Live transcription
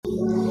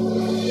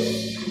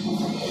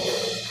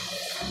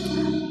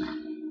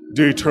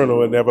Dear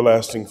eternal and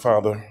everlasting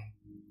Father,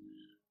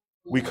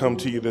 we come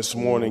to you this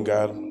morning,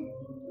 God.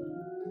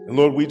 And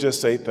Lord, we just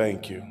say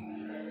thank you.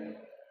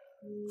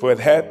 For it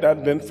had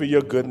not been for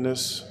your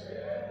goodness,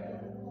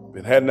 if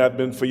it had not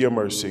been for your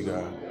mercy,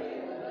 God,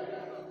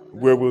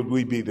 where would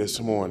we be this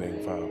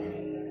morning, Father?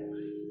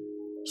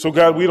 So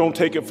God, we don't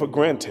take it for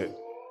granted.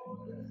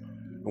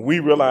 We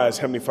realize,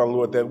 Heavenly Father,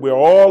 Lord, that we're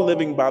all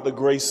living by the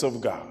grace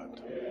of God.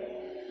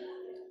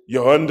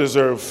 Your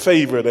undeserved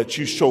favor that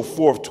you show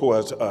forth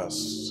towards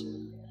us.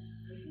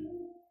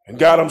 And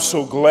God, I'm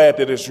so glad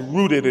that it's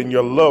rooted in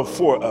your love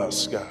for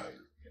us, God.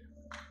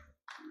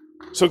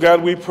 So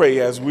God, we pray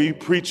as we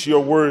preach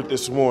your word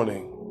this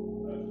morning,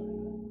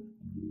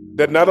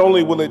 that not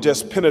only will it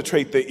just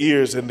penetrate the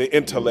ears and the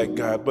intellect,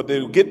 God, but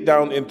they'll get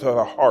down into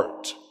the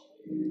heart.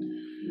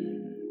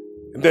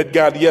 And that,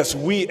 God, yes,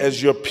 we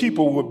as your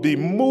people would be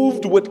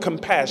moved with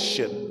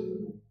compassion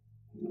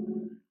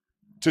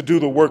to do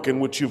the work in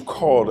which you've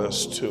called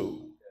us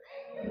to.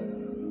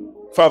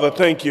 Father,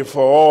 thank you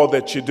for all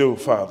that you do,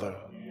 Father.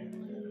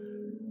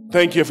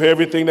 Thank you for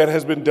everything that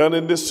has been done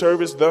in this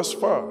service thus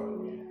far.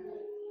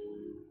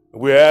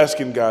 We're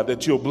asking, God,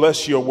 that you'll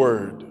bless your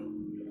word,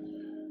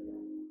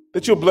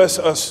 that you'll bless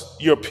us,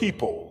 your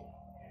people,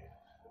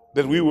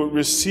 that we will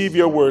receive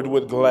your word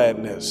with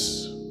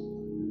gladness.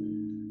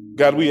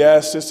 God, we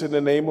ask this in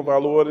the name of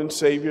our Lord and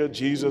Savior,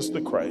 Jesus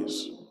the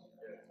Christ.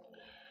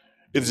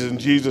 It is in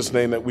Jesus'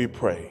 name that we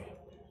pray.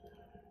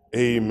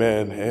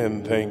 Amen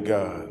and thank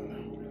God.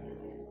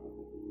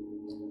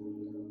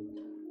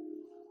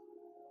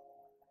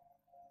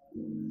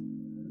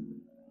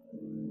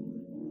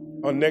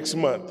 On next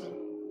month,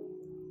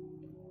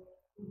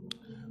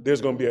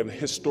 there's going to be an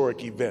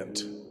historic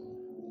event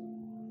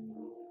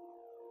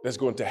that's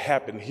going to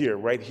happen here,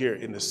 right here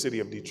in the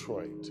city of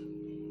Detroit.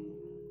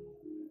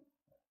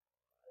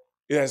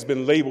 It has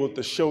been labeled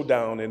the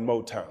Showdown in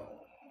Motown.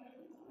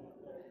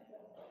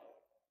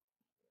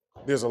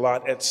 There's a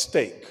lot at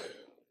stake.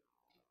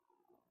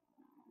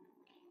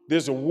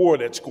 There's a war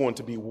that's going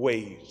to be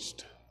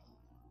waged.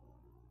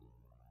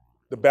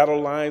 The battle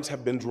lines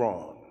have been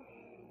drawn.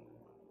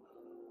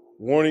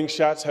 Warning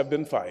shots have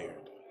been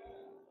fired.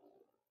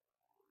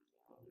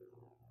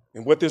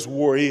 And what this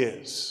war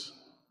is,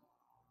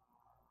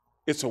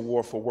 it's a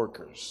war for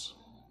workers.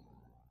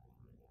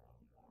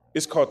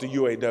 It's called the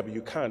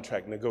UAW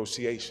contract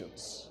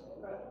negotiations.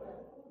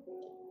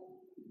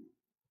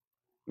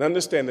 Now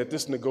understand that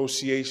this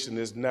negotiation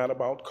is not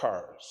about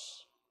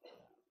cars.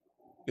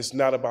 It's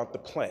not about the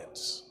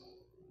plants.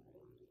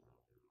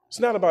 It's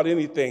not about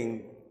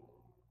anything,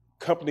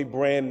 company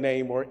brand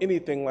name or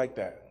anything like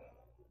that.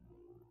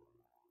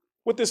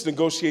 What this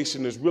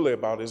negotiation is really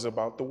about is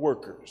about the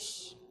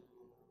workers.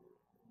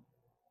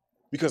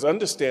 Because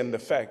understand the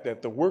fact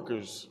that the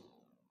workers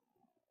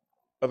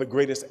are the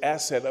greatest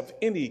asset of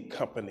any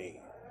company.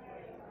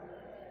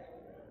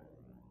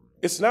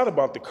 It's not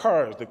about the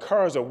cars. The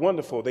cars are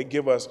wonderful. They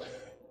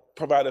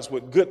provide us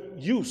with good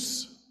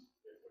use.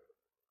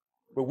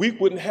 But we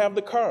wouldn't have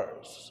the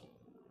cars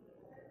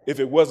if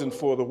it wasn't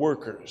for the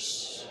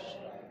workers.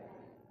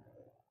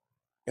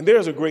 And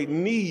there's a great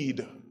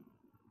need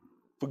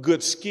for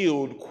good,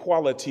 skilled,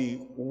 quality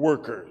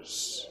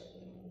workers.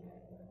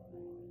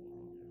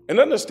 And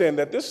understand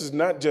that this is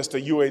not just a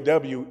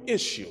UAW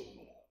issue.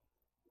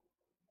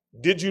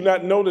 Did you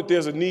not know that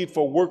there's a need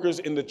for workers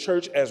in the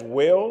church as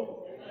well?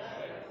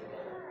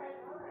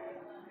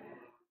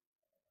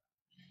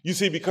 You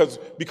see, because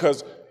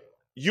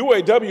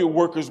UAW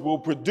workers will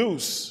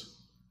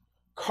produce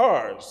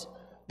cars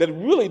that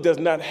really does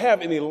not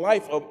have any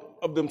life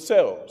of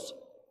themselves.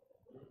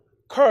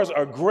 Cars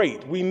are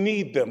great. We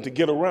need them to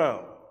get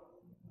around.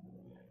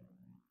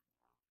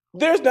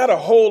 There's not a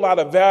whole lot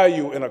of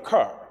value in a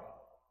car.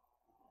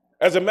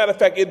 As a matter of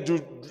fact, it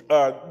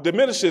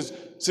diminishes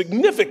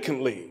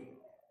significantly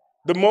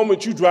the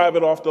moment you drive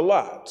it off the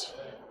lot.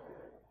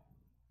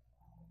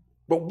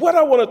 But what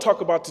I want to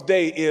talk about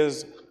today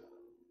is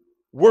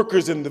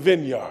workers in the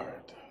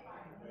vineyard.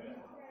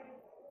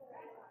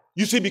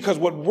 You see, because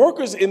what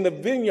workers in the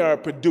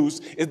vineyard produce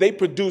is they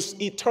produce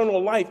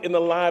eternal life in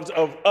the lives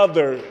of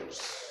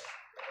others.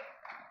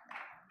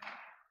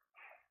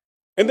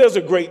 And there's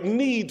a great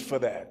need for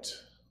that.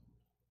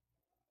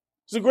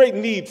 There's a great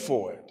need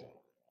for it.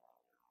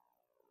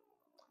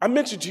 I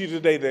mentioned to you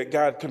today that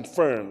God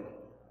confirmed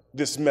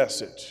this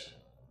message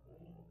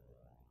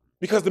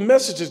because the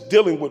message is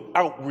dealing with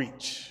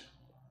outreach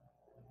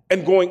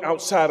and going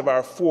outside of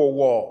our four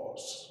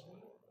walls.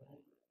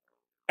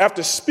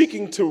 After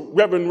speaking to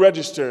Reverend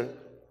Register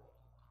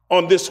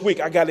on this week,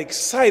 I got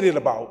excited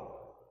about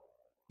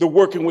the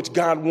work in which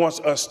God wants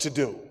us to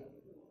do.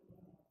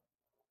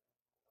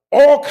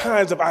 All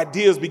kinds of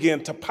ideas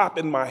began to pop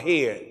in my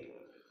head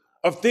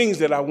of things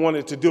that I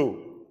wanted to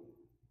do.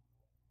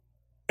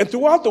 And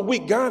throughout the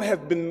week, God has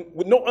been,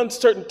 with no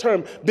uncertain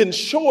term, been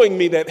showing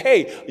me that,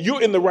 hey,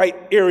 you're in the right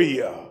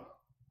area.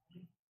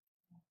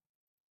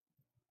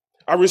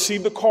 I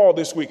received a call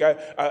this week.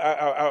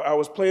 I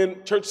was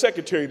playing church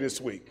secretary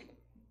this week.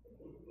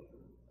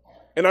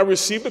 And I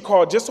received a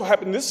call. Just so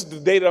happened, this is the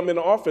day that I'm in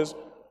the office,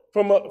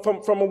 from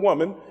a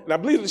woman, and I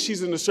believe that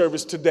she's in the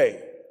service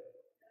today,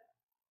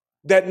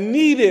 that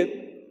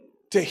needed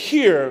to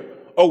hear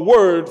a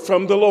word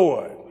from the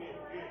Lord.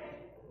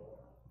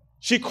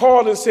 She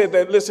called and said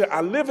that, listen,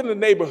 I live in the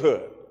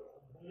neighborhood,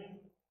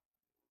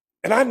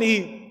 and I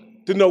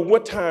need to know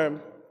what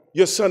time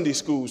your Sunday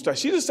school starts.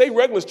 She didn't say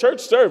regular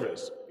church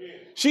service.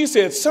 She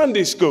said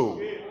Sunday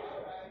school.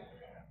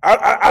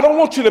 I don't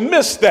want you to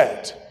miss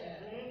that.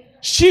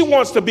 She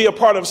wants to be a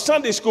part of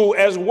Sunday school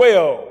as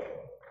well.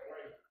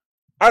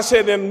 I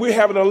said, and we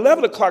have an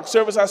 11 o'clock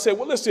service. I said,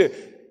 well, listen,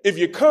 if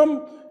you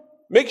come,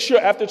 make sure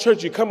after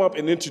church you come up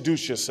and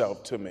introduce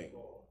yourself to me.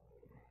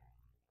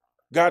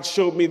 God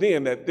showed me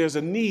then that there's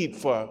a need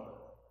for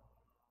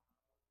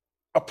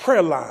a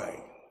prayer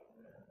line,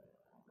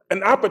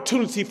 an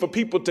opportunity for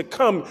people to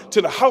come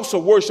to the house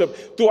of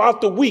worship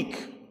throughout the week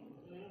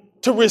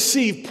to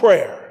receive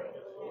prayer.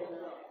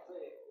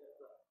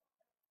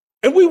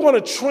 And we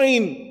want to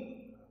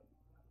train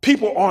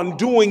people on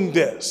doing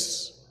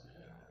this,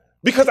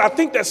 because I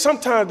think that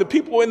sometimes the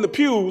people in the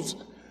pews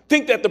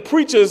think that the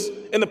preachers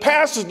and the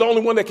pastors are the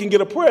only one that can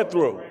get a prayer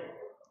through.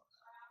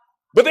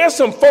 But there's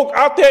some folk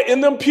out there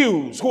in them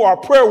pews who are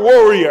prayer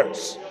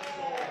warriors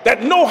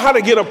that know how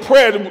to get a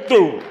prayer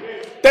through,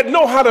 that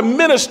know how to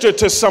minister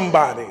to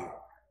somebody.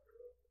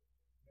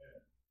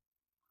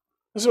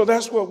 And so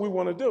that's what we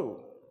want to do.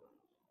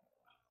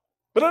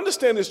 But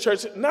understand this,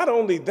 church, not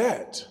only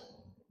that,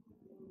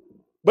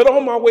 but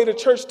on my way to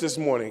church this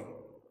morning,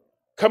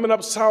 coming up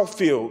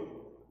Southfield,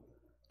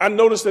 I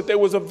noticed that there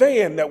was a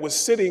van that was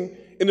sitting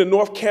in the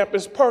North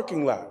Campus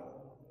parking lot.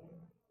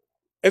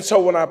 And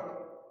so when I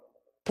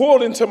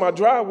pulled into my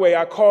driveway,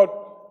 I called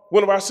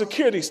one of our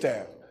security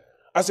staff.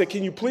 I said,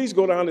 can you please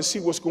go down and see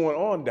what's going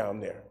on down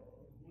there?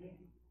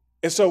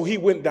 And so he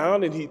went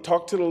down and he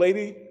talked to the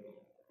lady,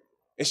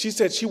 and she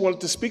said she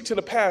wanted to speak to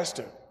the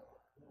pastor.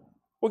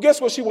 Well, guess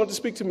what she wanted to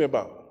speak to me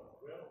about?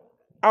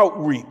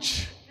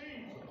 Outreach.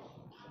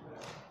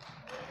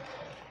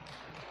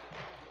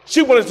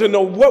 She wanted to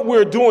know what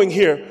we're doing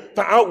here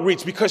for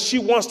outreach, because she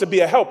wants to be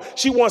a help.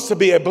 She wants to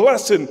be a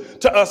blessing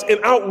to us in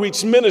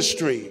outreach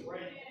ministry.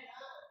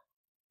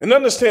 And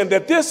understand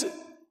that this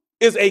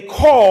is a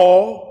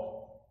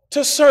call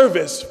to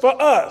service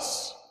for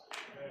us.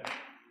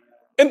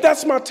 And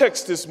that's my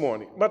text this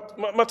morning,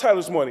 my title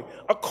this morning,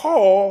 a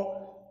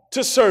call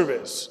to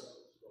service.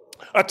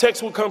 Our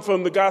text will come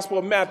from the Gospel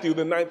of Matthew,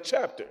 the 9th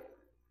chapter.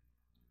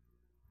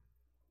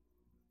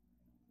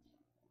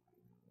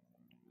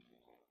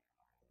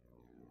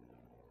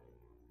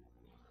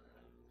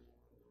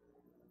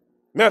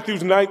 Matthew's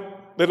the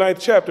 9th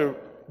chapter,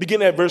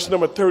 begin at verse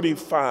number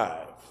 35.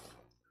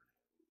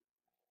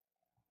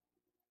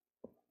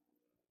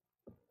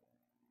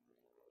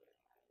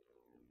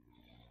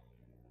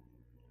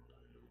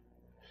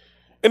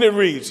 And it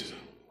reads,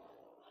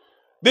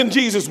 then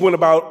Jesus went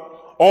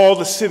about all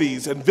the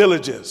cities and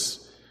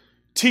villages,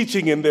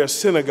 teaching in their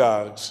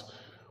synagogues,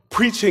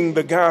 preaching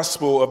the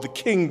gospel of the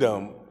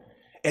kingdom,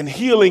 and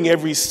healing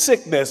every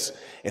sickness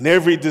and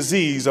every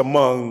disease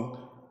among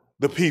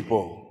the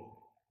people.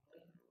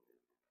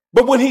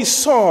 But when he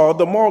saw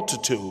the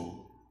multitude,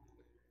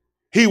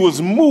 he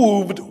was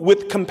moved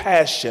with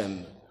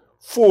compassion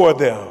for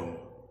them,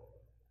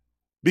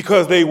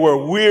 because they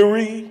were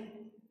weary,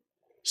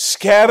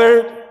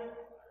 scattered,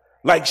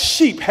 like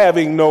sheep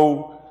having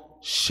no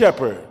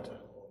shepherd.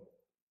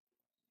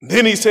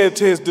 Then he said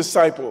to his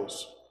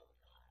disciples,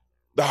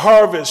 the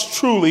harvest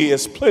truly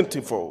is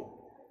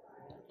plentiful,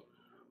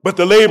 but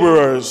the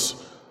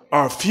laborers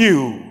are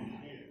few.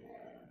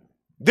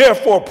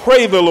 Therefore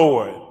pray the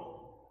Lord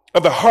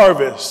of the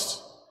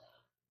harvest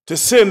to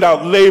send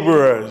out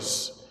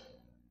laborers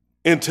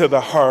into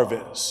the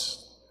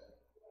harvest.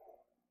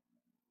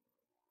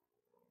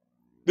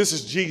 This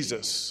is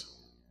Jesus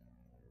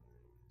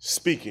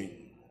speaking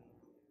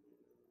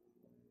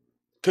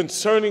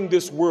concerning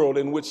this world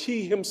in which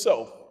he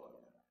himself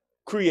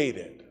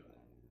created.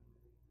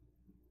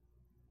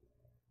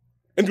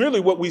 And really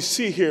what we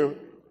see here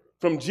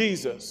from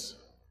Jesus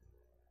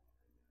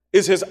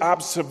is his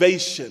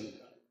observation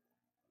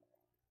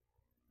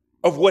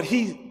of what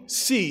he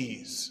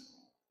sees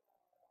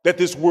that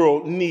this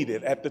world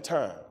needed at the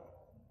time.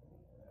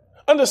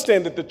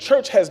 Understand that the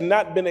church has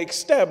not been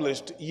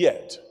established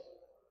yet.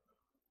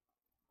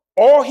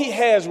 All he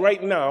has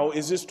right now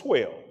is his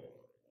 12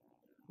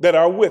 that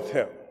are with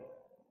him.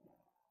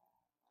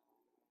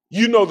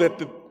 You know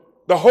that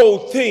the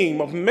whole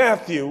theme of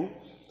Matthew,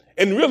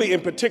 and really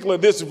in particular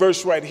this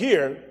verse right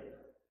here,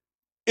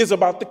 is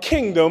about the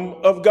kingdom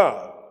of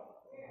God.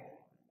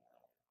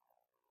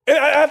 And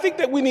I think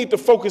that we need to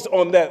focus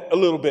on that a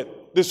little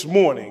bit this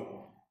morning,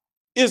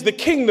 is the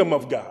kingdom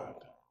of God.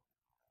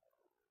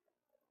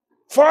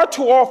 Far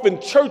too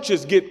often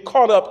churches get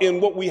caught up in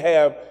what we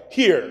have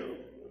here,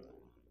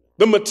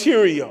 the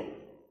material.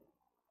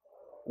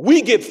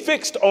 We get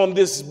fixed on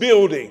this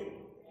building.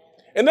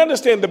 And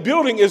understand the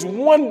building is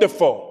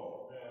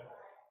wonderful.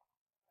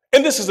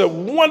 And this is a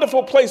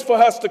wonderful place for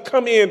us to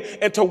come in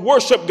and to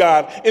worship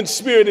God in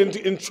spirit and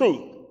in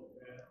truth.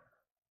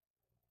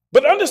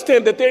 But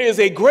understand that there is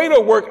a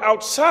greater work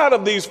outside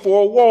of these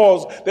four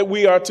walls that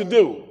we are to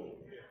do.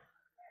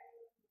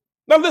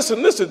 Now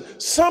listen,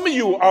 some of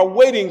you are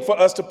waiting for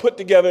us to put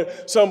together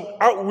some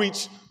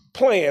outreach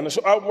plan,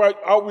 some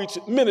outreach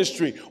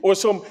ministry, or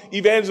some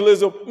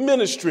evangelism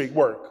ministry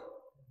work.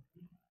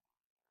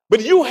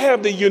 But you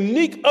have the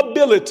unique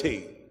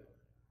ability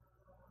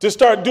to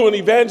start doing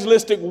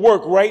evangelistic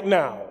work right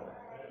now.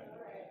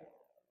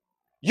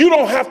 You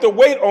don't have to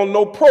wait on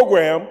no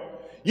program.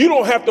 You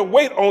don't have to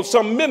wait on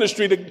some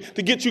ministry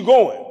to get you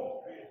going.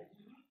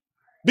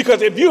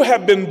 Because if you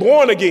have been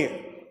born again,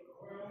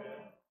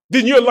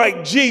 then you're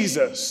like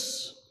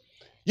Jesus.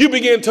 You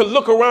begin to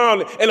look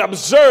around and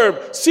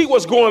observe, see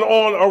what's going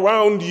on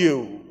around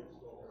you.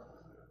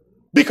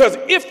 Because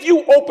if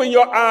you open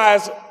your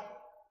eyes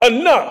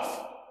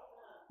enough,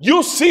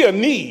 you'll see a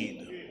need.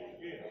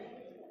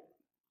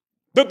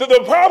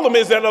 The problem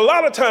is that a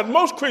lot of times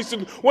most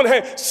Christians want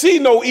to see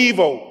no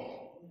evil.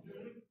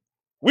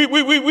 We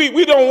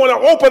don't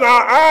want to open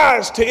our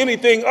eyes to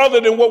anything other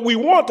than what we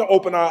want to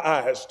open our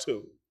eyes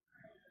to.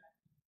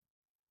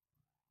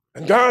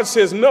 And God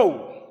says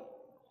no.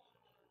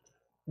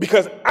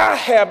 Because I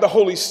have the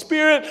Holy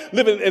Spirit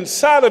living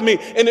inside of me,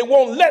 and it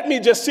won't let me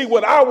just see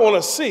what I want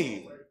to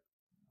see.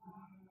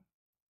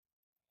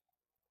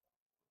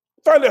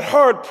 I find it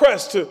hard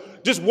pressed to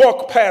just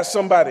walk past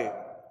somebody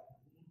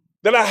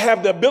that I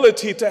have the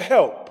ability to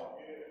help.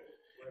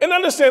 And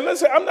understand,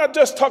 listen, I'm not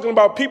just talking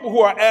about people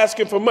who are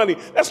asking for money.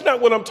 That's not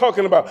what I'm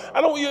talking about.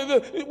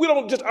 We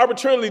don't just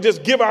arbitrarily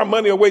just give our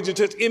money away to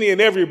just any and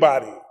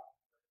everybody.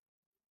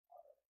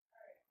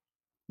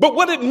 But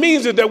what it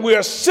means is that we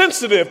are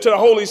sensitive to the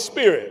Holy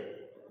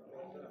Spirit.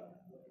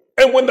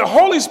 And when the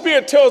Holy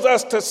Spirit tells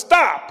us to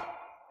stop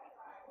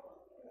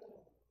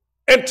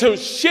and to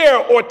share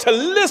or to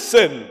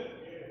listen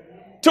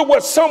to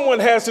what someone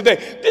has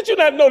today, did you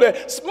not know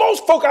that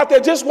most folk out there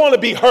just want to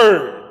be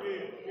heard?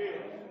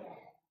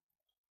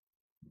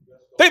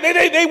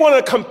 They want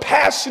a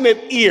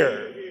compassionate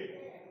ear.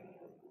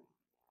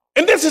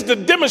 And this is the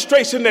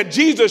demonstration that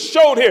Jesus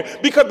showed here,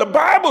 because the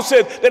Bible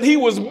said that he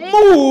was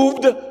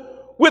moved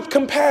with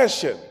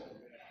compassion.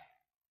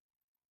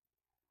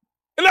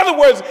 In other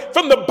words,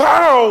 from the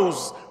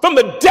bowels, from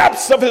the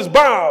depths of his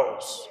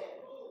bowels,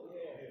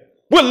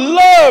 where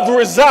love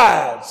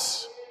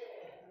resides,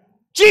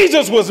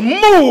 Jesus was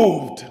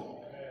moved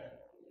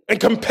and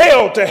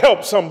compelled to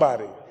help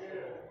somebody.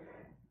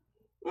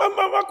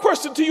 My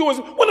question to you is,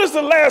 when is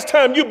the last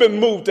time you've been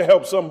moved to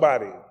help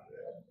somebody?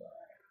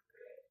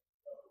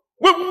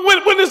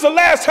 When is the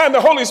last time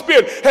the Holy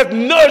Spirit has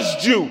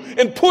nudged you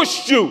and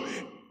pushed you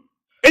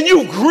and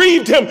you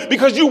grieved him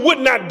because you would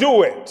not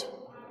do it?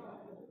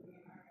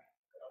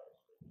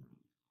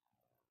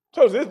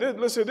 So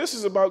listen, this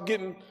is about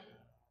getting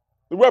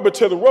the rubber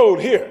to the road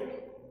here.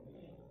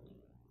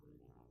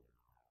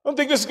 I don't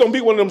think this is going to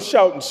be one of them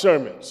shouting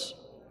sermons.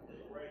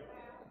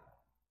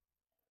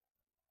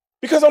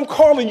 Because I'm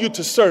calling you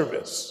to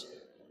service.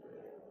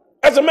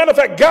 As a matter of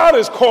fact, God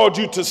has called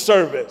you to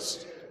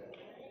service.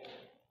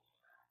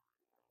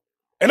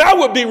 And I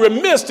would be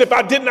remiss if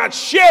I did not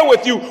share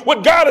with you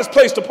what God has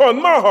placed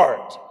upon my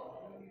heart.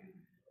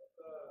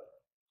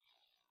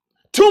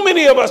 Too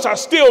many of us are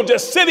still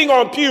just sitting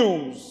on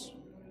pews.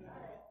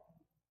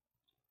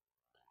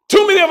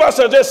 Too many of us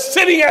are just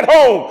sitting at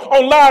home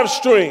on live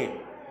stream.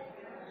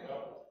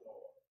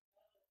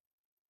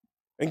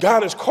 And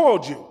God has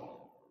called you.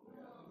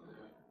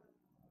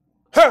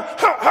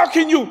 How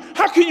can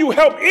you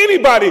help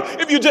anybody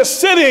if you're just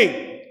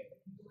sitting?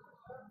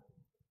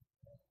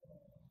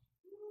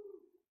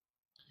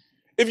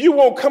 If you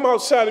won't come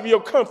outside of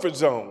your comfort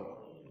zone.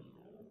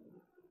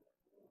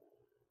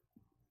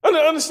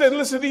 Understand,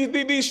 listen,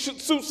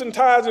 these suits and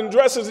ties and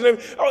dresses and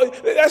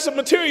everything, that's the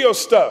material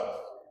stuff.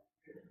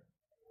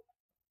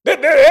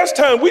 There's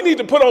time we need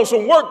to put on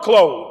some work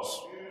clothes.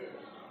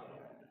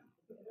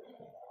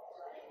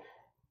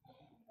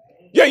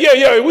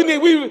 Yeah. We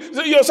need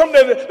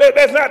something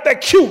that's not that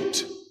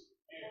cute.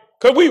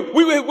 Because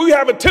we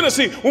have a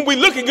tendency, when we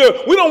looking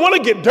good, we don't want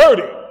to get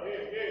dirty.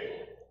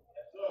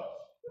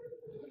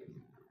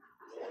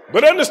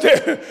 But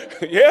understand,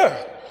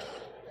 yeah.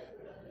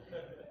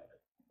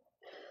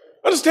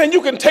 Understand,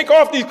 you can take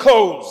off these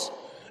clothes.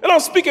 And I'm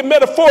speaking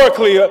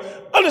metaphorically.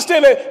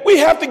 Understand that we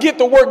have to get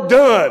the work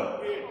done.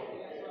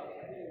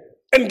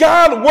 And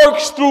God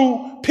works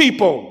through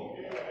people.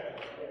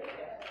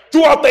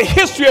 Throughout the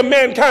history of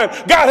mankind,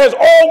 God has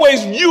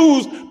always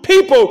used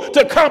people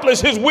to accomplish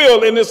his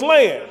will in this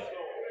land.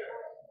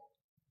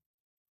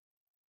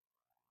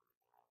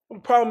 The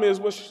problem is,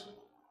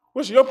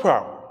 what's your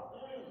problem?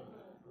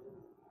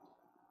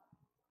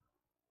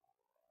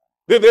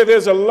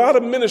 There's a lot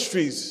of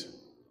ministries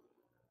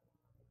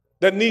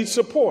that need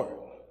support.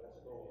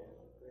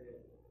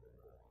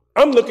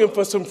 I'm looking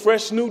for some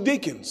fresh new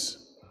deacons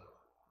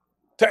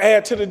to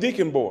add to the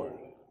deacon board.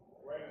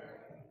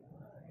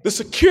 The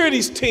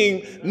securities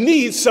team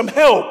needs some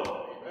help.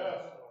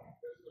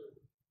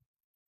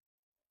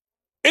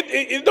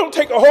 It don't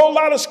take a whole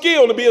lot of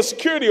skill to be a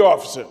security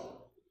officer.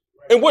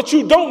 And what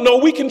you don't know,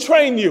 we can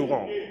train you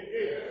on.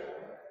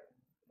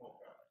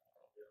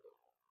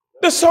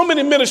 There's so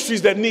many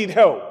ministries that need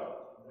help.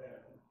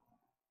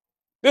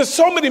 There's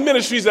so many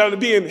ministries that are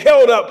being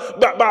held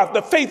up by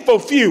the faithful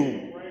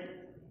few.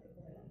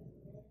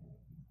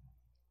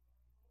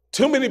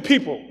 Too many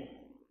people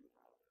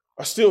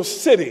are still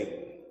sitting.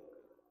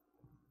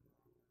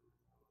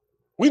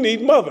 We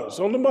need mothers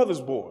on the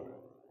mother's board.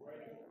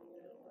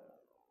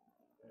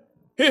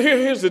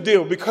 Here's the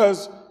deal,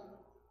 because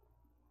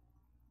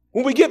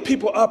when we get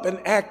people up and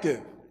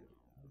active,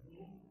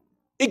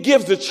 it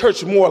gives the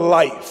church more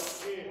life.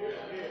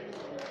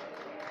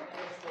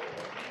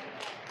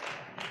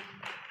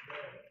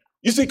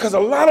 You see, because a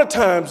lot of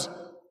times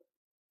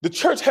the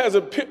church has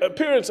an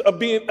appearance of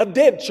being a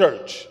dead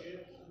church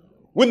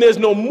when there's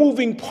no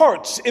moving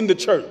parts in the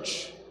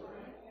church.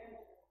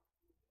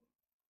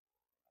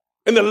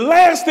 And the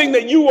last thing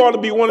that you ought to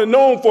be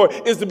known for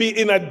is to be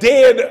in a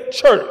dead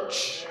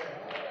church.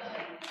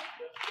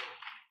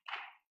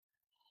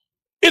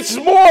 It's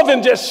more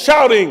than just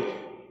shouting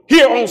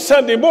here on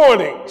Sunday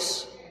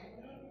mornings.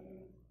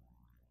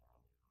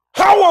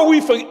 How are we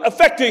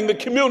affecting the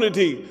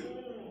community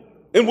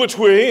in which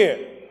we're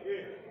in?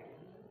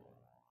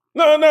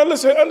 No,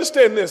 listen,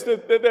 understand this,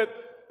 that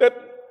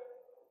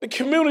the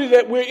community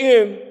that we're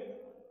in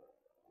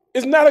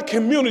is not a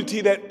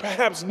community that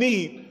perhaps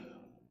need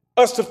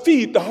us to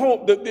feed the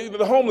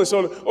homeless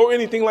or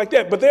anything like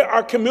that. But there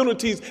are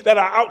communities that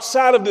are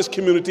outside of this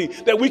community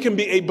that we can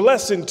be a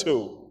blessing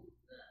to.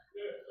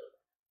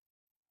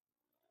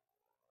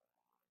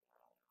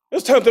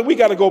 There's times that we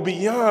got to go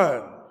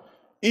beyond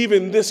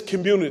even this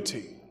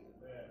community.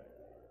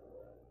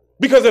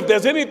 Because if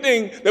there's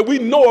anything that we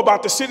know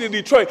about the city of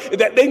Detroit,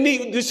 that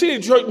the city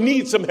of Detroit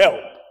needs some help.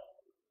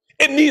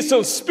 It needs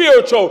some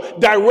spiritual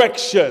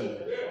direction.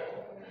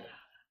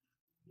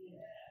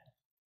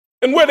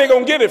 And where are they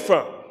going to get it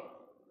from?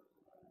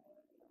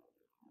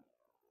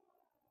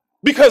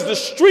 Because the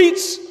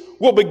streets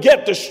will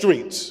beget the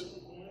streets.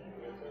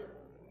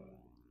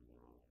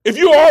 If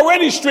you're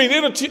already street,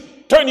 it'll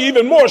turn you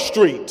even more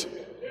street.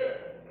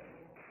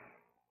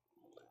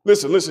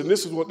 Listen, this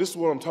is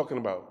what I'm talking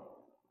about.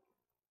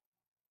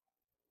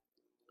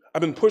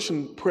 I've been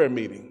pushing prayer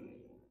meeting.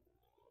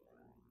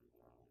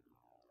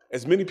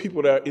 As many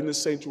people that are in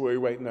this sanctuary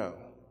right now,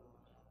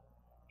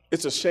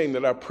 it's a shame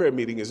that our prayer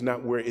meeting is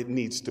not where it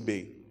needs to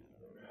be.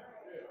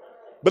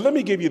 But let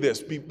me give you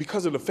this,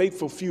 because of the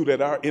faithful few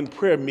that are in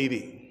prayer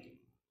meeting.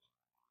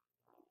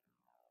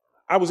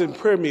 I was in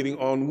prayer meeting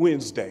on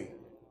Wednesday,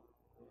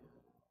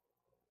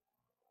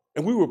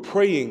 and we were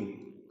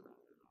praying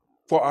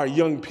for our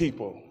young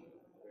people.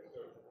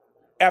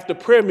 After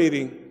prayer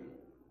meeting,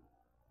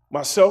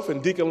 myself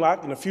and Deacon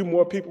Locke and a few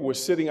more people were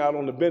sitting out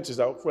on the benches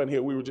out front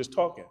here. We were just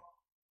talking.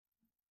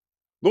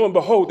 Lo and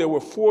behold, there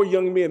were 4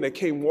 young men that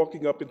came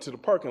walking up into the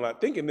parking lot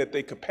thinking that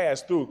they could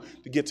pass through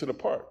to get to the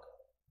park.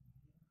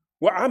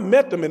 Well, I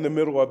met them in the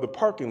middle of the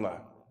parking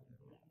lot.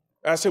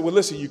 I said, well,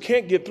 listen, you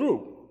can't get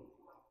through.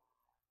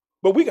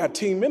 But we got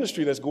team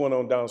ministry that's going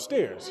on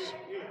downstairs.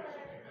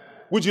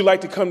 Would you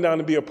like to come down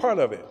and be a part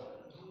of it?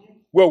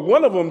 Well,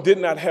 one of them did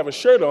not have a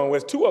shirt on.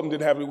 Well, 2 of them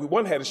didn't have it.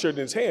 One had a shirt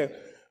in his hand,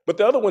 but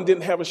the other one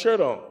didn't have a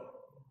shirt on.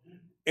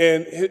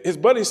 And his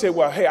buddy said,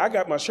 well, hey, I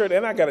got my shirt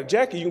and I got a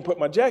jacket. You can put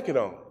my jacket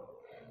on.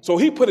 So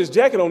he put his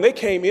jacket on. They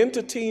came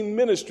into team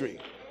ministry.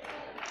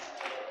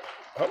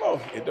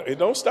 Hello, it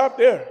don't stop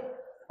there.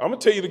 I'm going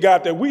to tell you the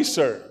God that we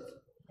serve,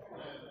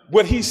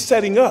 what he's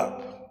setting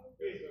up.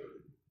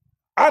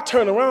 I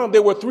turned around,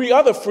 there were 3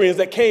 other friends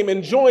that came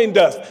and joined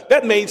us.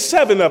 That made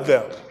 7 of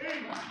them.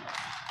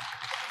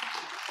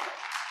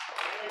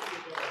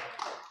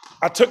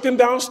 I took them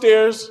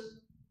downstairs.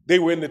 They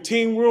were in the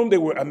team room. They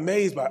were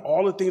amazed by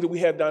all the things that we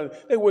had done.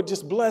 They were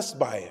just blessed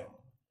by it.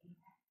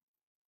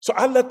 So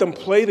I let them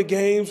play the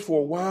games for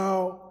a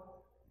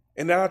while.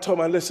 And then I told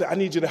them, listen, I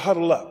need you to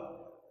huddle up.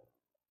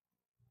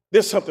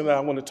 There's something that I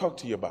want to talk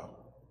to you about.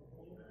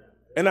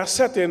 And I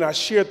sat there and I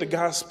shared the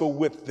gospel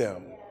with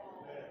them.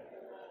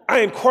 I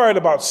inquired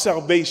about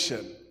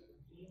salvation.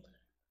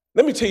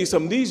 Let me tell you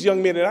something. These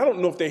young men, and I don't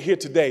know if they're here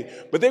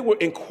today, but they were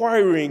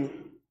inquiring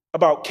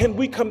about, can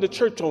we come to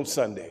church on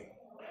Sunday?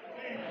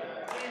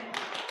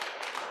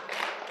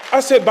 I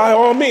said, by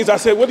all means. I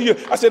said,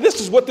 this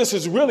is what this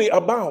is really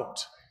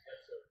about.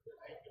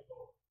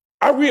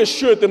 I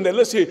reassured them that,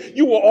 listen here,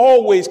 you will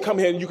always come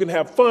here and you can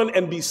have fun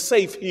and be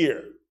safe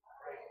here.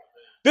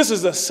 This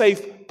is a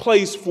safe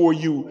place for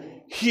you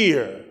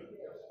here.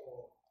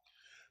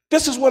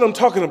 This is what I'm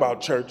talking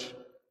about, church.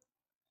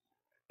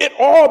 It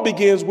all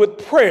begins with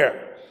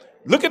prayer.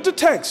 Look at the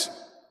text.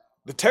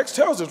 The text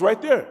tells us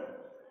right there.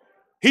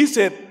 He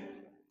said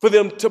for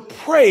them to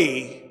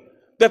pray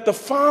that the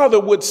Father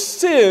would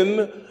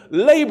send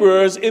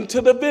laborers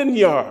into the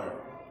vineyard.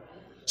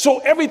 So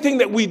everything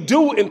that we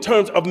do in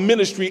terms of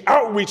ministry,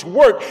 outreach,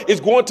 work is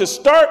going to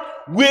start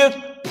with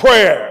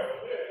prayer.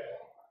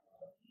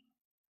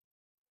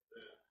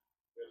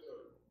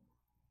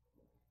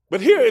 But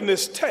here in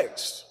this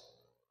text,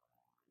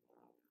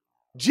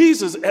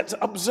 Jesus is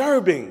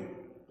observing.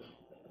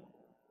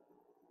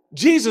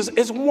 Jesus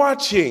is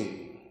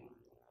watching.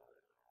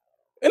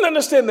 And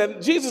understand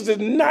that Jesus is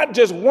not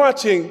just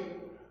watching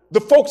the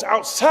folks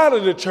outside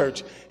of the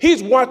church.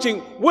 He's watching,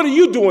 what are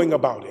you doing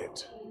about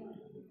it?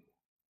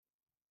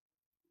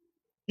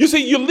 You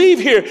see, you leave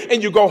here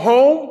and you go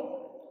home,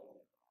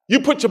 you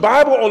put your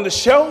Bible on the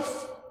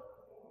shelf,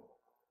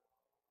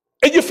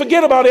 and you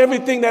forget about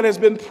everything that has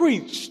been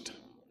preached.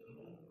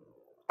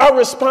 Our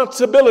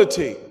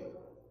responsibility.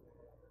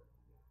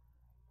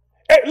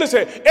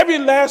 Listen, every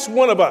last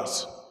one of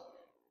us,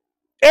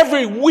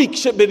 every week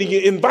should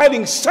be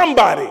inviting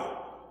somebody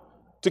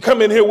to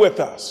come in here with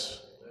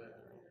us.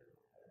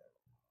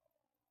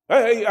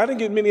 I didn't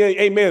get many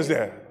amens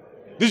there.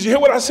 Did you hear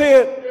what I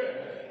said?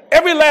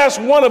 Every last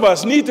one of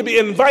us need to be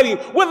inviting,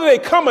 whether they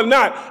come or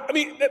not. I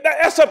mean,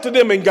 that's up to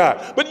them and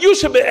God. But you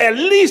should be at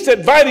least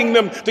inviting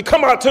them to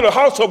come out to the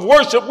house of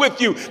worship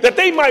with you, that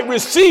they might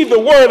receive the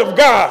word of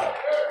God.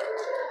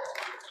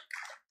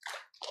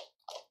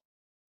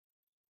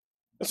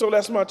 And so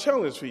that's my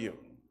challenge for you.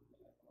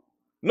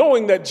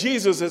 Knowing that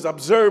Jesus is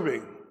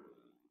observing,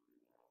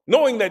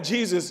 knowing that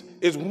Jesus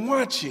is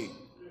watching,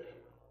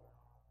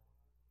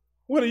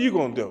 what are you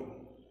going to do?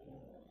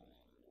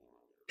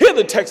 Hear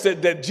the text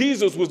that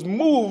Jesus was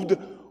moved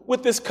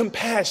with this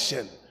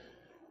compassion.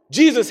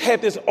 Jesus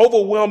had this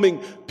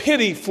overwhelming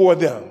pity for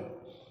them.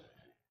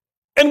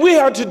 And we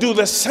are to do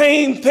the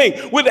same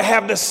thing. We're to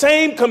have the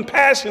same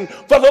compassion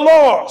for the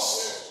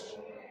lost.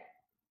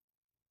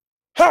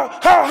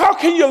 How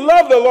can you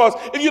love the lost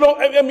if you don't,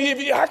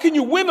 how can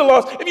you win the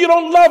lost if you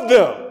don't love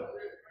them?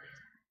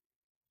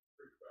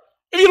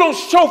 If you don't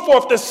show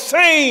forth the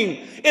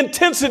same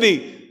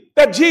intensity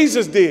that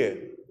Jesus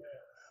did.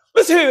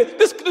 Listen here,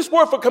 this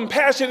word for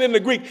compassion in the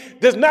Greek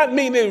does not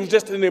mean it was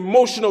just an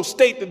emotional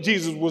state that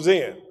Jesus was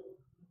in.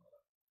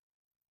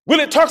 When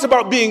it talks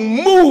about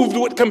being moved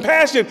with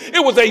compassion,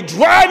 it was a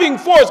driving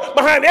force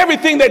behind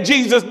everything that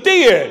Jesus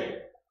did.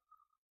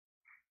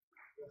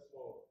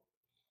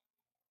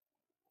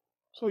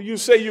 So you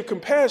say you're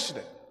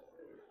compassionate,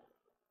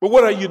 but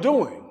what are you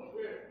doing?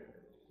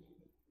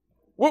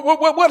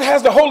 What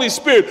has the Holy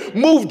Spirit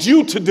moved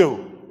you to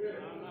do?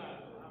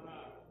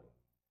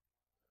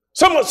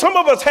 Some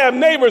of us have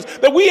neighbors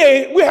that we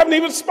haven't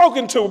even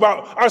spoken to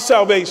about our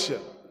salvation.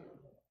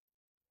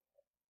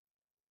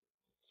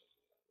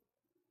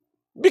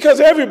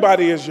 Because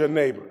everybody is your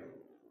neighbor.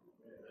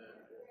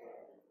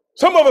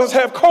 Some of us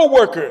have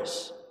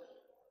co-workers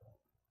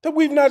that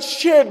we've not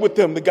shared with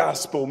them the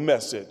gospel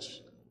message.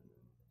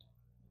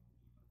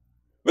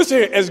 Listen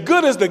here, as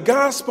good as the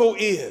gospel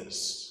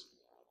is,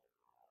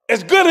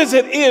 as good as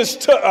it is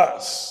to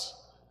us,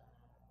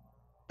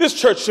 this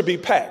church should be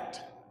packed.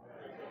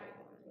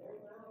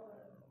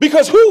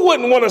 Because who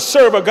wouldn't want to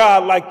serve a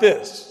God like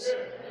this?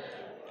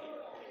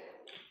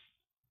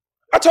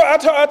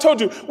 I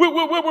told you,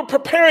 we're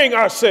preparing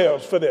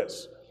ourselves for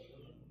this.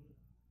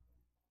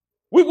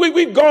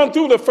 We've gone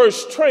through the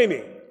first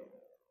training.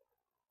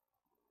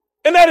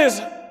 And that is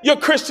your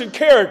Christian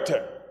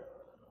character.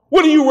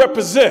 What do you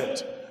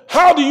represent?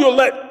 How do you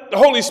let the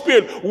Holy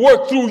Spirit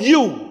work through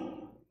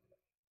you?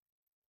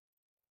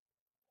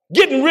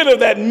 Getting rid of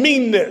that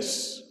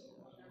meanness.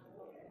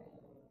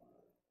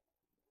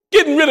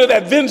 Getting rid of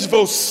that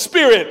vengeful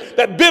spirit,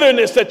 that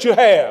bitterness that you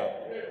have.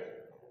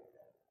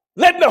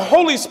 Letting the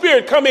Holy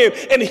Spirit come in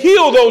and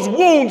heal those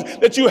wounds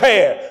that you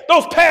had,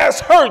 those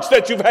past hurts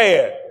that you've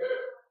had.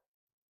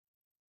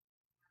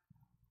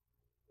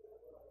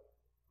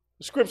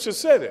 The scripture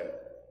said it.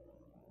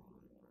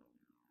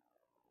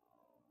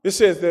 It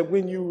says that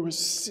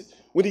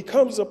when he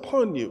comes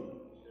upon you,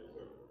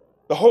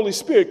 the Holy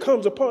Spirit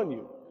comes upon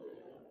you,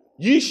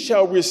 ye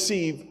shall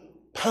receive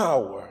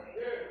power.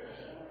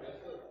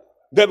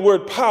 That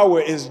word power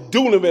is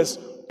dunamis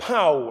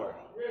power.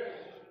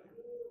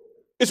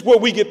 It's where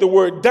we get the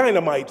word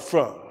dynamite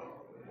from.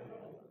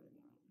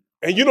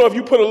 And you know, if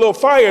you put a little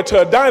fire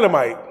to a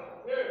dynamite,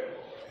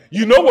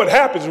 you know what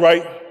happens,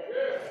 right?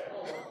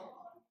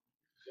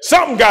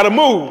 Something got to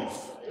move.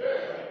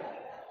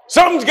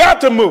 Something's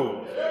got to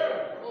move.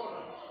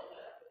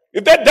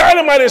 If that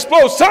dynamite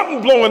explodes,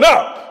 something's blowing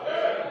up.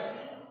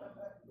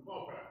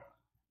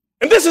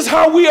 And this is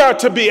how we are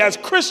to be as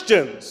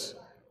Christians.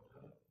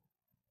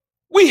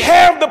 We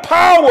have the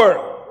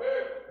power.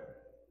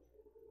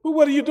 But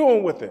what are you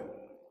doing with it?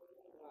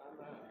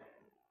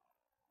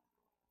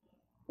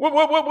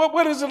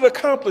 What is it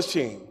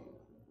accomplishing?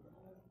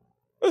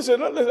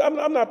 Listen,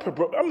 I'm not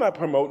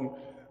promoting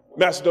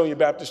Macedonia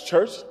Baptist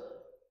Church.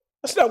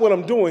 That's not what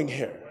I'm doing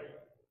here.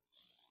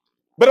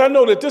 But I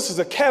know that this is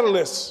a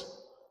catalyst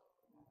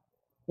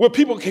where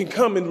people can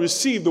come and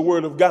receive the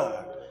word of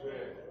God.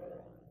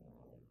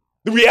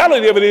 The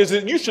reality of it is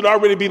that you should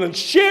already be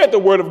shared the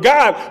word of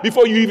God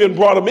before you even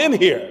brought them in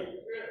here.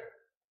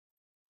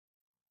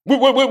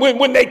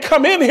 When they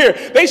come in here,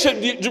 they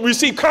should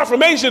receive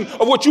confirmation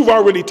of what you've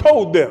already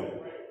told them.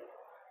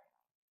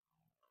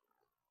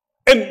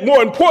 And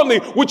more importantly,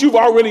 what you've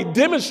already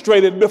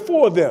demonstrated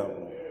before them.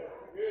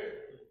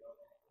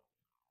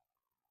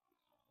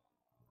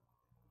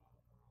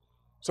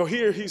 So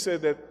here he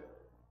said that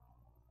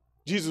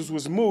Jesus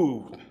was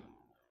moved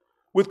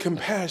with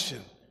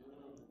compassion.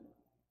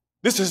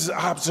 This is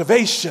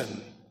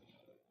observation.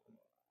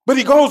 But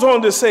he goes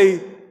on to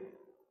say,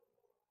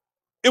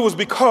 it was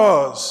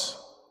because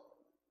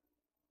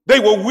they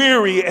were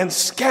weary and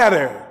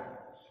scattered,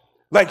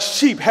 like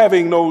sheep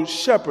having no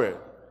shepherd.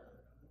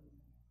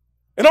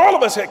 And all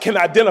of us can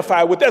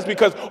identify with that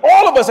because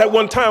all of us at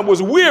one time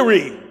was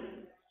weary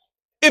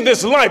in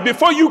this life.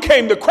 Before you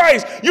came to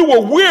Christ, you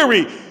were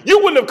weary. You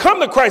wouldn't have come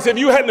to Christ if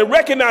you hadn't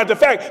recognized the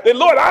fact that,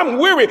 Lord, I'm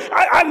weary.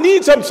 I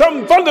need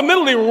something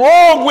fundamentally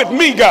wrong with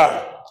me,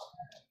 God.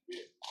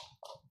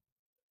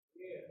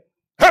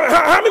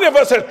 How many of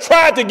us have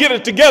tried to get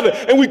it together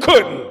and we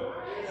couldn't?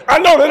 I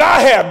know that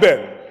I have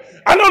been.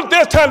 I know that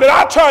there's times that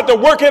I tried to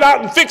work it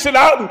out and fix it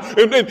out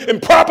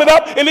and prop it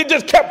up, and it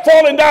just kept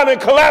falling down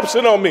and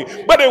collapsing on me.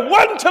 But it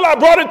wasn't until I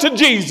brought it to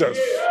Jesus.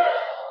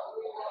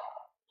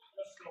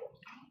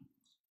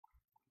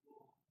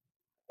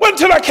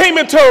 Wasn't until I came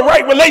into a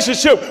right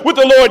relationship with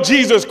the Lord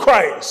Jesus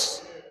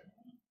Christ.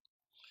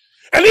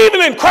 And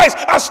even in Christ,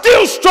 I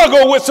still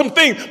struggle with some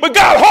things, but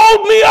God,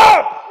 hold me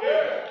up.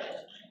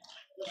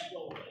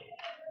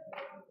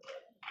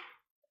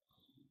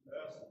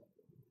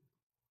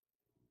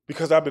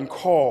 Because I've been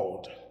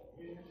called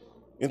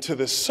into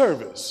this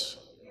service.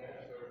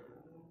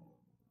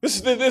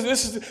 This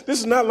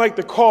is not like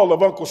the call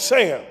of Uncle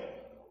Sam.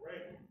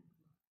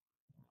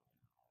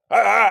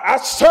 I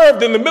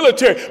served in the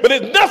military, but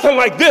it's nothing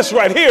like this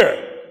right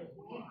here.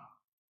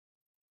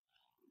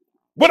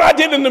 What I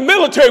did in the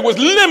military was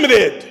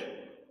limited.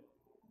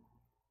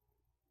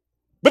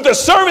 But the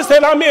service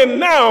that I'm in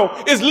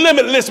now is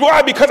limitless.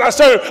 Why? Because I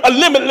serve a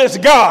limitless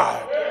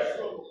God.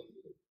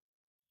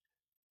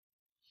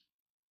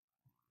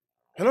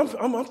 And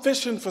I'm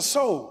fishing for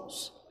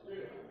souls.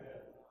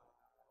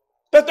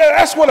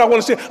 That's what I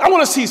want to see. I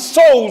want to see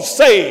souls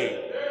saved.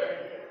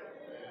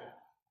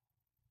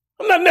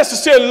 I'm not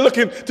necessarily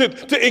looking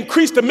to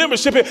increase the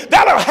membership.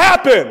 That'll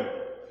happen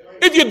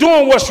if you're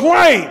doing what's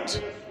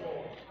right.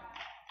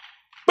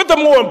 But the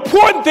more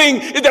important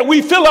thing is that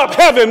we fill up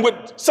heaven with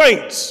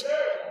saints.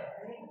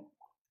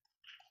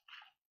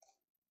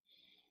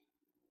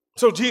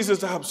 So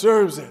Jesus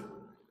observes it.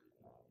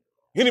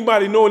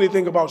 Anybody know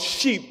anything about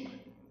sheep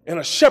and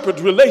a shepherd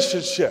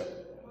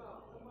relationship?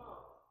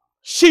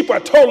 Sheep are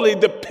totally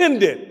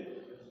dependent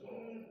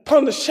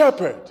upon the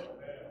shepherd.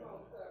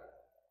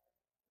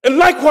 And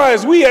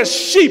likewise, we as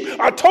sheep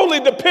are totally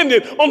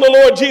dependent on the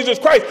Lord Jesus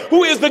Christ,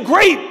 who is the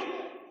great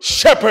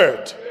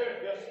shepherd.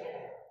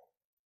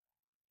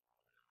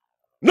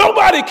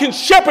 Nobody can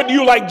shepherd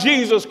you like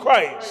Jesus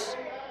Christ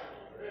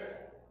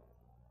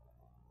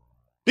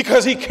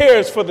because he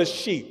cares for the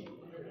sheep.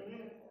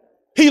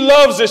 He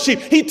loves the sheep.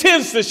 He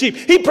tends the sheep.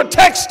 He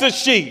protects the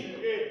sheep.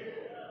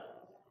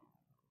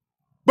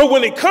 But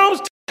when it comes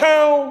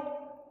down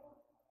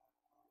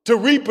to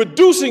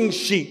reproducing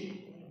sheep,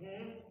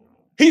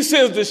 he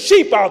sends the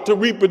sheep out to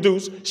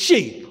reproduce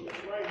sheep.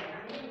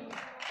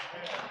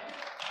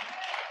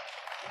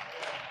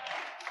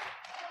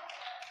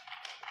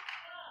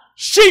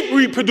 Sheep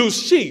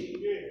reproduce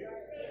sheep.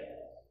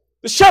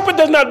 The shepherd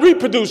does not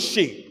reproduce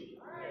sheep.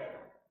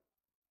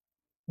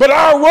 But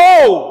our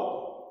role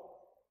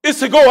is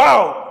to go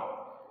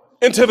out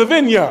into the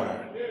vineyard.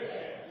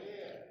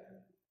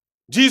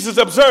 Jesus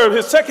observed,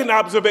 his second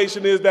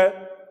observation is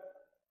that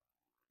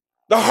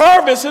the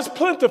harvest is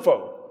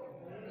plentiful.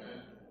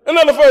 In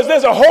other words,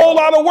 there's a whole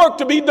lot of work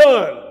to be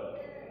done.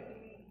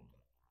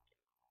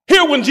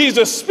 Here, when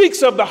Jesus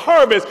speaks of the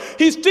harvest,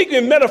 he's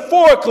speaking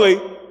metaphorically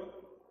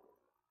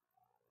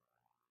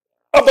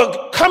of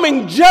a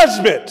coming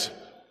judgment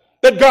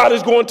that God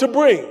is going to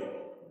bring.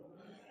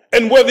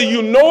 And whether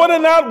you know it or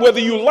not, whether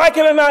you like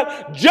it or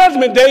not,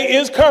 judgment day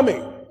is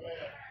coming.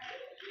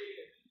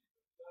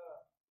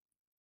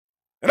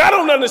 And I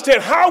don't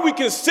understand how we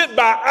can sit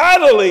by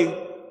idly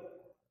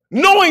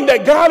knowing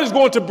that God is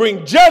going to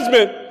bring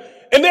judgment,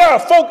 and there are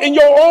folk in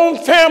your own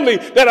family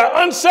that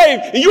are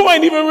unsaved and you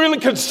ain't even really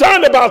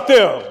concerned about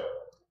them.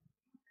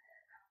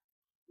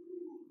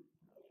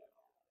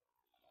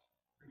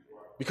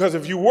 Because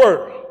if you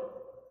were,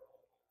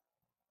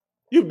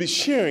 you'd be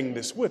sharing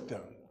this with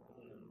them.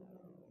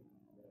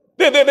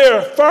 There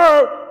are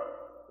far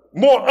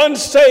more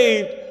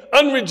unsaved,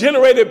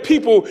 unregenerated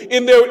people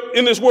in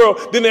this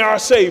world than there are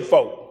saved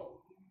folk.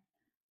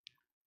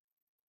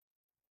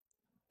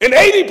 And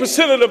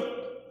 80% of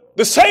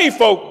the saved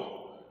folk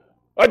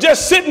are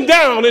just sitting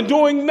down and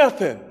doing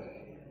nothing.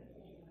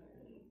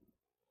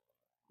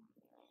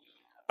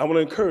 I want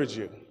to encourage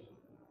you.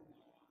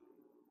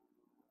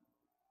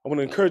 I want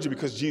to encourage you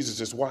because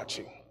Jesus is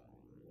watching.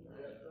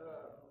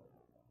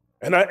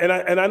 And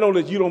I know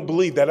that you don't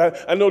believe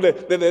that. I know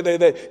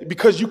that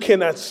because you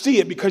cannot see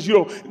it, because you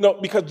don't know,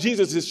 because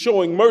Jesus is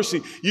showing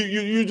mercy,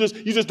 you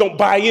just don't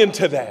buy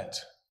into that.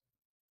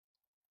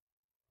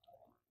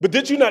 But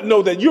did you not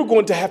know that you're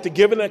going to have to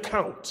give an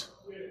account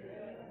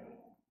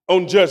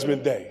on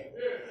Judgment Day?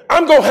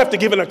 I'm going to have to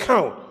give an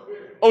account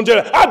on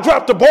Judgment Day. I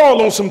dropped the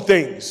ball on some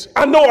things.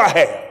 I know I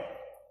have.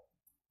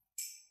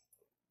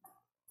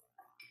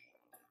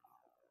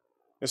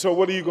 And so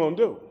what are you going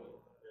to do?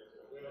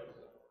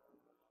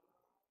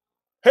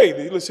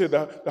 Hey, listen,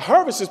 the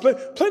harvest is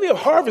plenty of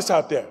harvest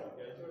out there.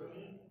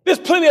 There's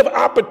plenty of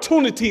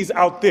opportunities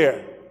out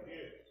there.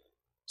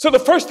 So the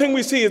first thing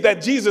we see is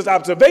that Jesus'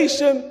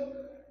 observation.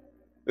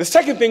 The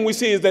second thing we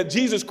see is that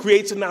Jesus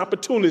creates an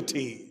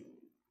opportunity.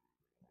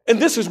 And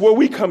this is where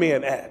we come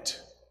in at.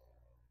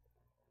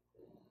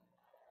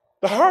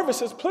 The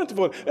harvest is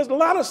plentiful. There's a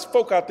lot of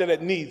folk out there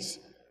that needs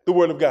the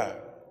word of God.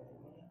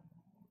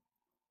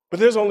 But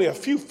there's only a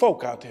few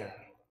folk out there.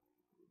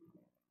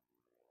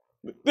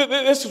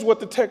 This is what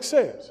the text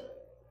says.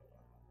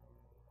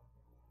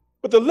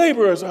 But the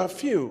laborers are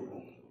few.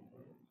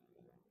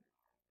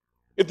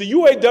 If the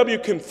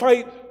UAW can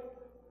fight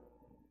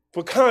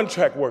for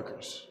contract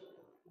workers,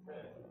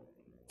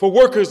 for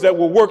workers that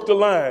will work the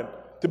line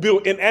to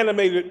build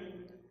inanimated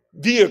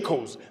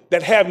vehicles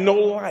that have no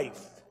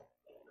life,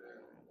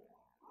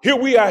 here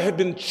we are, have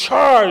been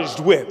charged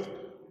with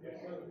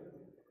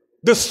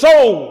the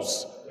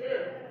souls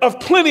of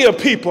plenty of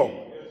people.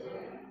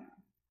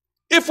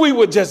 If we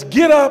would just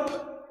get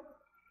up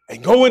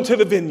and go into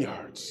the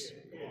vineyards.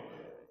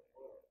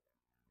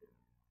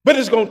 But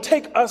it's going to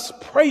take us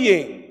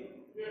praying.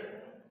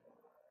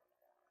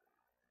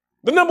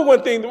 The number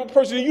one thing, the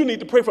person you need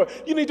to pray for,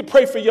 you need to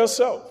pray for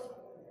yourself.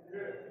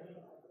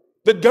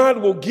 That God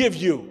will give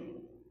you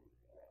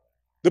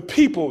the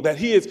people that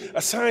he has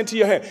assigned to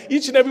your hand.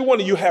 Each and every one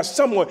of you has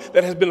someone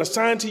that has been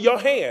assigned to your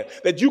hand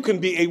that you can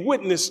be a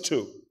witness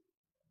to.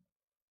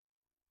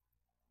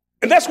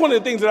 And that's one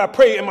of the things that I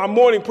pray in my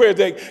morning prayer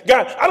that,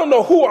 God, I don't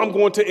know who I'm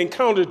going to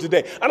encounter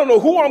today. I don't know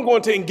who I'm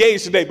going to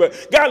engage today,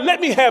 but God, let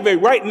me have a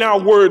right now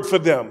word for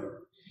them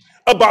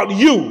about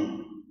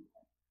you.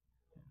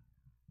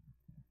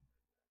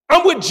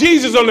 I'm with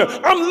Jesus on them.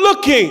 I'm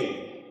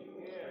looking.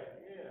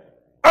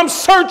 I'm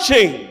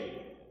searching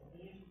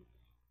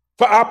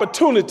for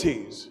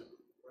opportunities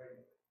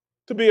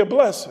to be a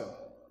blessing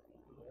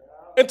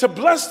and to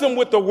bless them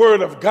with the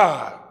word of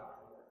God.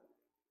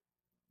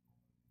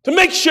 To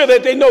make sure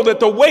that they know that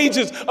the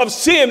wages of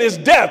sin is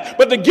death,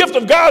 but the gift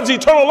of God's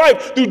eternal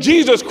life through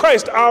Jesus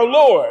Christ our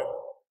Lord.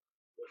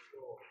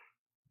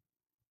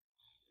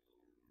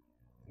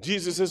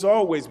 Jesus has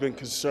always been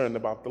concerned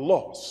about the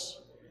lost.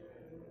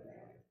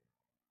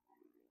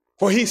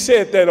 For he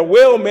said that a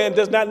well man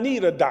does not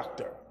need a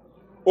doctor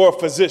or a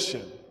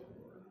physician,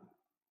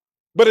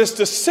 but it's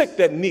the sick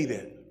that need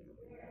it.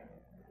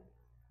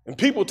 And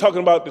people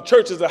talking about the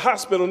church as a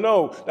hospital,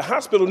 no, the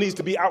hospital needs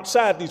to be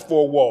outside these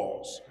four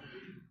walls.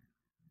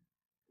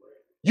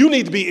 You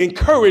need to be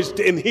encouraged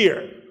in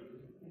here.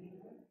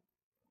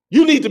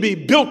 You need to be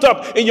built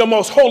up in your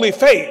most holy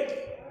faith.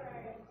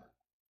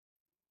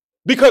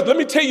 Because let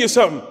me tell you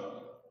something.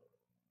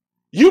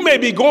 You may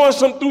be going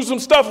through some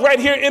stuff right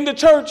here in the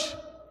church,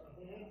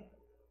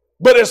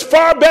 but it's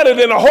far better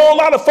than a whole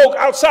lot of folk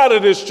outside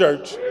of this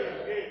church.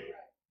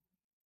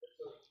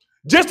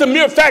 Just the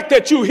mere fact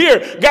that you're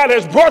here, God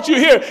has brought you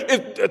here,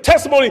 is a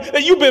testimony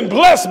that you've been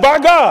blessed by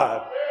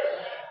God.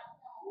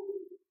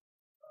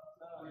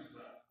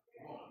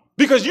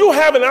 Because you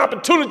have an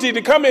opportunity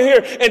to come in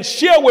here and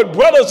share with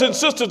brothers and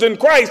sisters in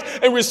Christ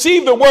and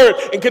receive the word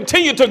and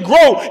continue to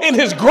grow in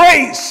his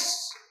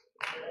grace.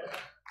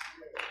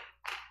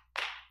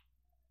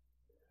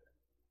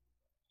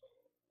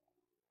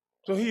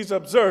 So he's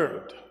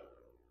observed.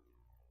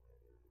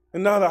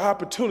 And now the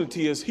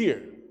opportunity is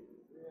here.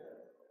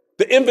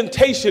 The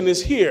invitation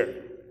is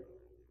here.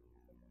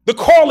 The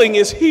calling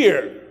is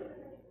here.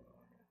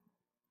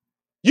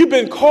 You've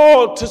been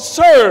called to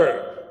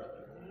serve,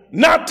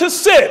 not to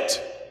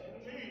sit.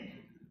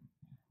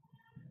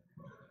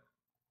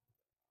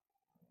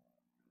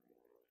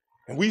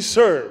 And we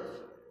serve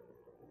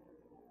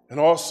an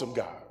awesome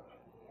God.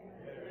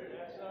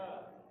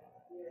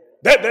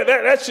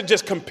 That should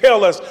just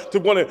compel us to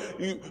want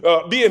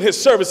to be in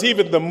his service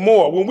even the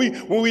more when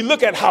we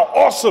look at how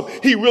awesome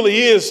he really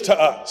is to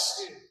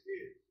us.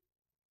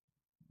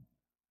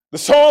 The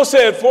song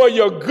said, for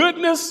your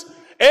goodness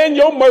and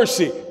your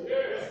mercy.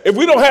 If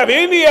we don't have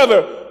any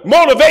other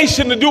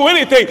motivation to do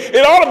anything,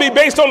 it ought to be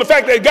based on the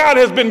fact that God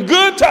has been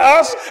good to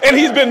us and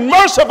he's been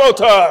merciful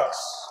to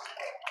us.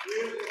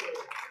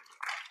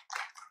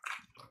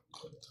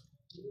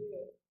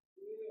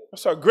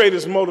 That's our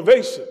greatest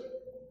motivation.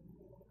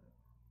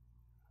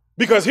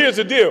 Because here's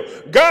the deal.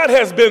 God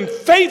has been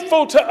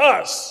faithful to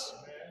us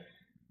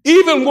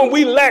even when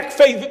we lack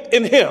faith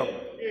in him.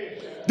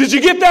 Did you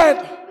get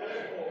that?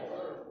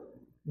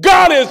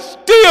 God is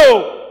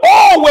still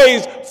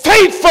always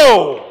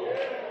faithful.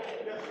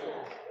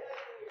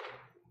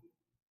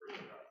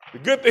 The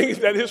good thing is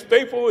that his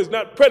faithful is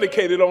not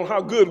predicated on how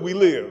good we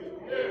live.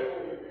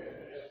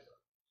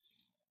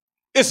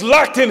 It's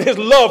locked in his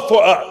love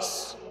for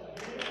us.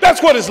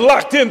 That's what it's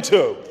locked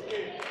into.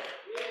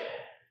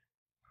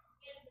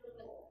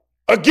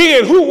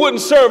 Again, who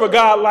wouldn't serve a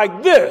God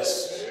like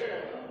this?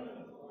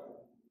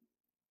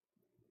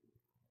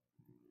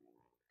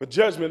 But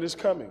judgment is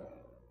coming.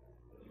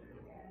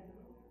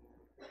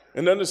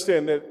 And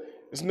understand that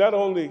it's not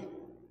only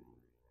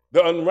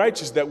the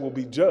unrighteous that will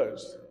be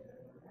judged,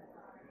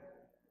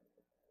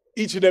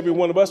 Each and every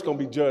one of us going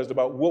to be judged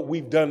about what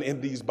we've done in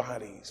these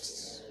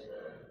bodies.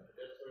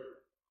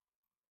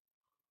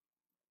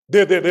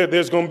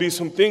 There's going to be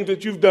some things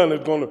that you've done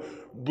that's going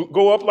to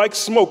go up like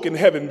smoke in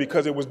heaven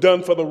because it was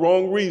done for the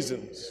wrong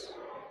reasons.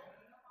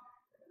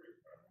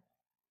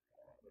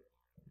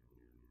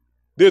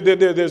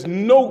 There's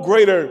no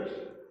greater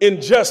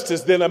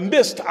injustice than a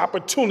missed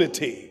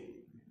opportunity.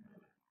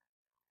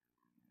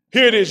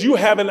 Here it is, you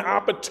have an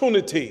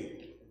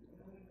opportunity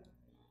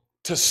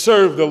to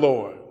serve the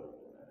Lord.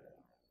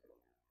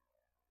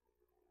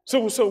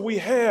 So we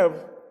have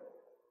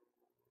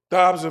the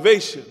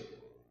observation,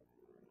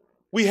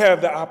 we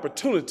have the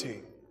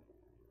opportunity,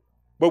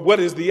 but what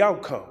is the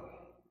outcome?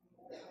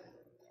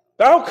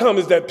 The outcome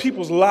is that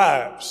people's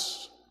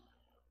lives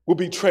will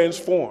be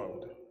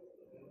transformed.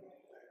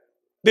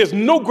 There's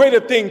no greater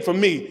thing for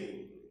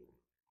me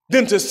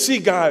than to see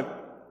God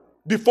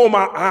before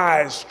my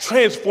eyes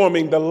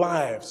transforming the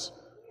lives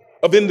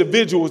of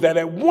individuals that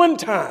at one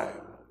time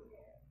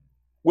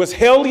was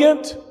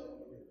hellion,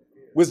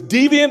 was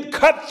deviant,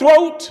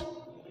 cutthroat,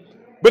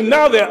 but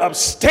now they're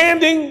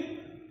upstanding.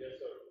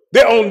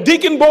 They're on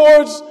deacon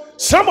boards,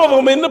 some of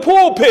them in the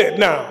pulpit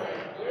now.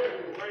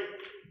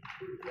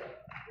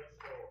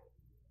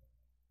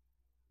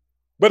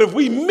 But if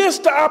we miss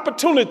the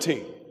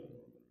opportunity,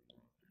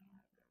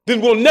 then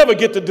we'll never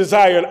get the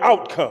desired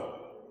outcome.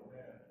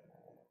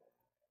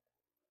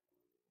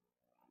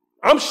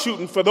 I'm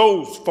shooting for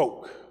those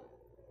folk,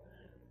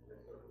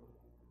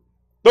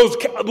 those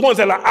ones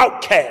that are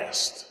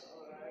outcast,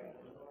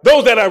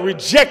 those that are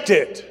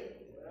rejected,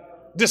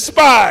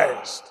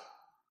 despised.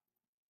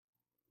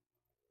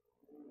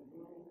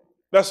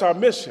 That's our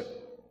mission.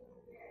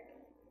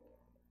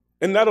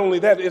 And not only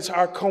that, it's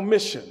our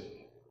commission.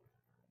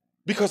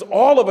 Because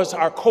all of us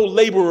are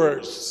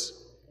co-laborers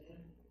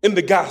in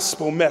the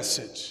gospel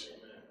message.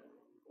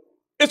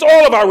 It's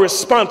all of our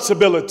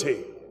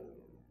responsibility.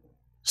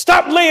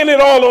 Stop laying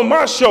it all on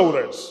my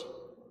shoulders.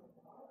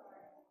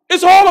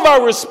 It's all of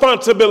our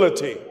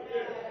responsibility.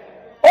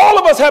 All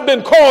of us have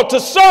been called to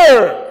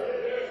serve.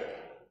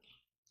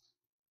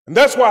 And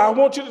that's why I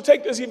want you to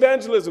take this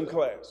evangelism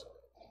class.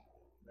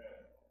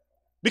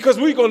 Because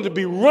we're going to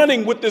be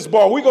running with this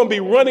ball. We're going to be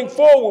running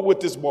forward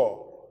with this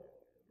ball.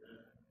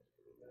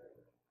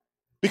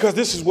 Because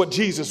this is what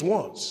Jesus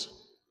wants.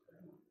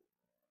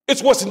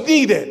 It's what's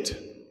needed.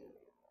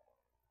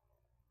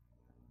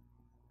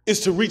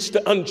 Is to reach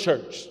the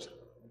unchurched.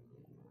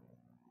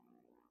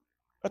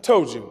 I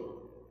told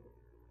you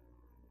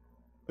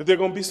that there are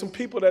going to be some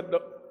people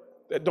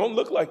that don't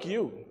look like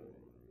you,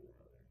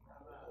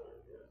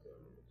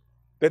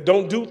 that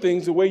don't do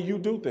things the way you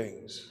do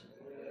things.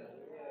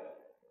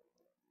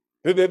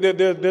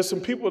 There's some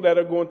people that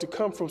are going to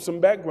come from some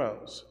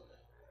backgrounds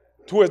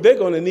to where they're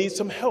going to need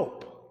some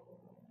help.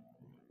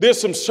 There's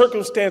some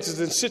circumstances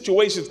and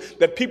situations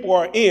that people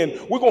are in.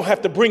 We're going to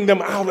have to bring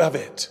them out of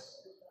it.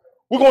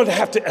 We're going to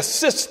have to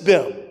assist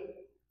them.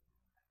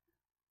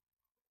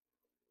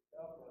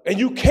 And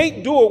you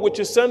can't do it with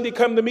your Sunday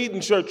come to meeting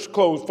church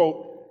clothes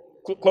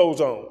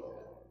on.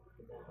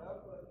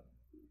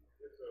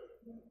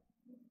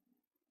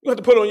 You have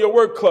to put on your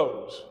work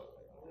clothes.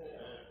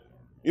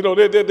 You know,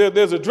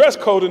 there's a dress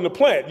code in the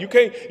plant. You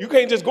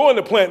can't just go in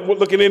the plant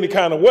looking any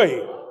kind of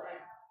way.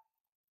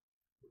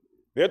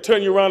 They'll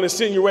turn you around and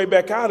send you right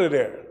back out of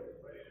there.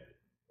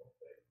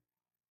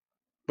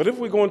 But if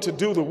we're going to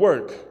do the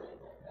work,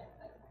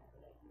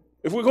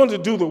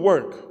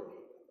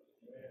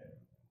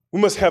 we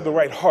must have the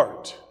right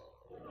heart.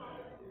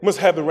 We must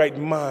have the right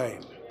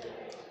mind.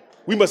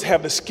 We must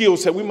have the skill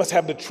set. We must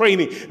have the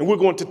training, and we're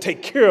going to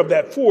take care of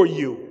that for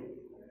you.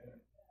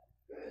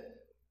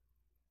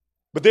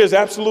 But there's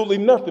absolutely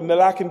nothing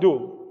that I can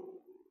do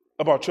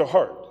about your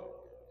heart.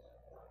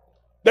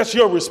 That's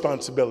your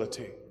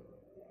responsibility.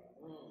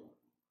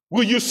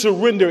 Will you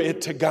surrender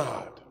it to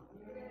God?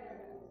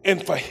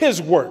 And for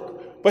His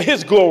work, for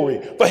His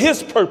glory, for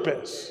His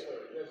purpose.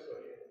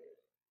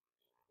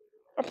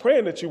 I'm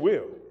praying that you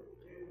will.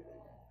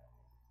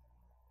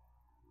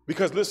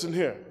 Because listen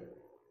here,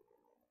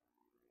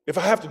 if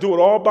I have to do it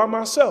all by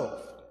myself,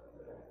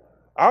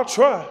 I'll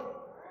try.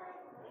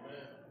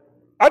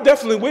 I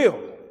definitely will.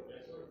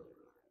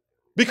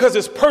 Because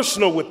it's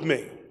personal with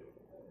me.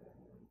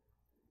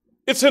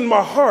 It's in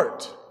my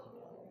heart.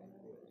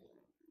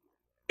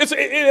 It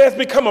has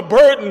become a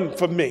burden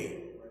for me.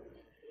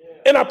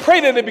 And I pray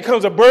that it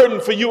becomes a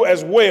burden for you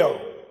as well.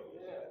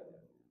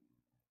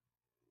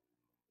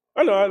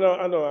 I know.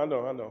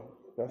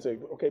 I say,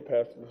 okay,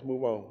 Pastor, let's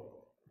move on.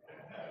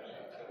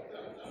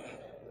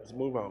 Let's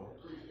move on.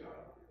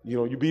 You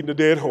know, you're beating a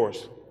dead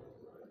horse.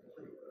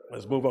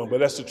 Let's move on. But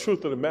that's the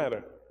truth of the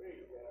matter.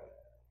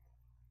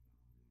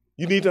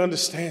 You need to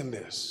understand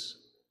this.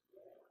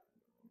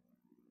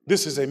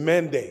 This is a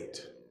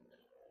mandate.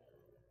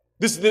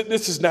 This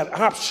is not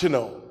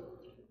optional.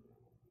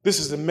 This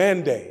is a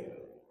mandate.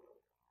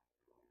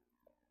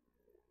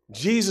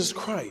 Jesus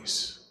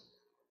Christ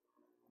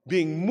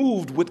being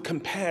moved with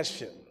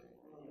compassion.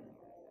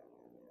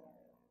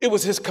 It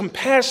was his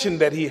compassion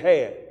that he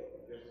had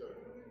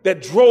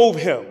that drove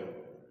him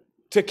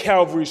to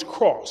Calvary's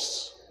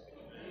cross.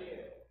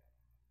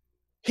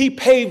 He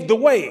paved the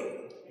way.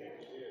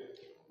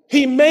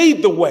 He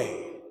made the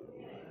way.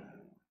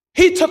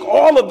 He took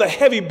all of the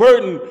heavy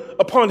burden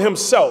upon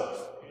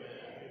himself.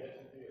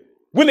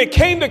 When it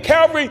came to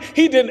Calvary,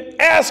 he didn't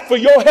ask for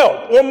your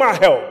help or my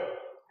help,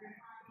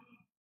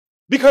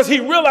 because he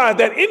realized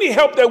that any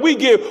help that we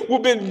give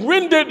would have been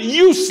rendered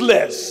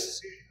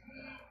useless.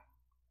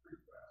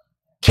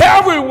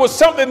 Calvary was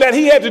something that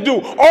he had to do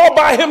all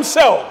by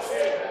himself.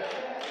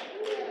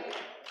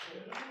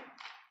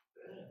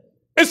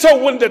 And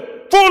so when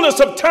the fullness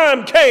of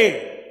time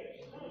came,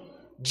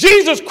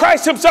 Jesus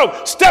Christ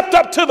himself stepped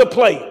up to the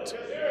plate.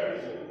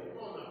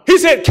 He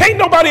said, can't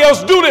nobody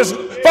else do this,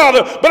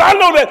 Father, but I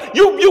know that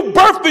you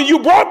birthed me, you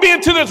brought me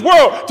into this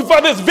world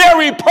for this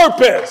very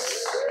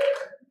purpose.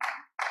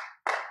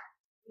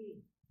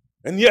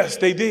 And yes,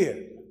 they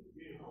did.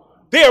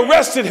 They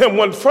arrested him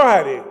one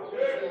Friday,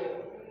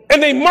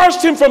 and they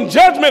marched him from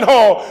Judgment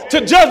Hall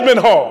to Judgment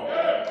Hall.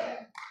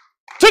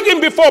 Took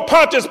him before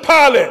Pontius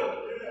Pilate,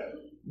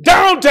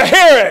 down to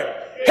Herod.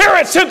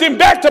 Herod sent him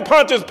back to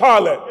Pontius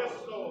Pilate.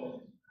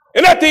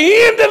 And at the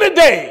end of the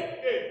day,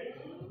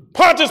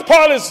 Pontius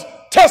Pilate's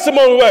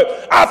testimony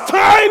was, I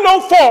find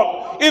no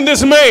fault in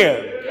this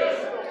man.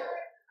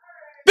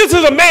 This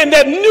is a man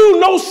that knew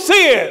no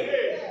sin,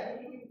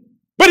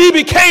 but he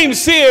became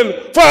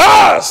sin for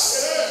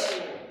us.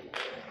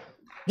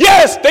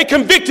 Yes, they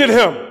convicted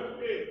him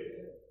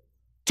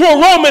to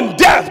a Roman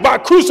death by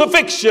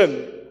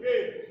crucifixion.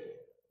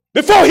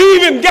 Before he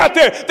even got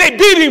there, they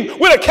beat him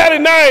with a cat o'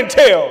 nine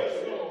tails.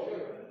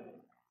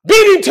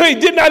 Beat him till he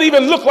did not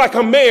even look like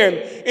a man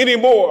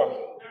anymore.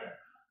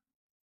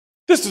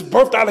 This is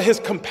birthed out of his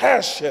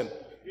compassion.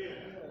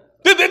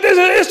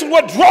 This is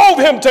what drove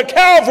him to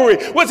Calvary,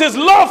 was his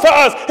love for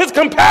us, his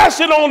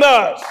compassion on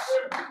us.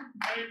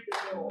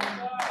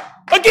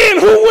 Again,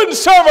 who wouldn't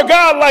serve a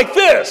God like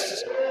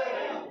this?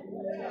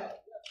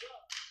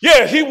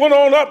 Yeah, he went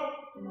on up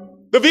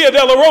the Via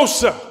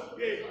Dolorosa,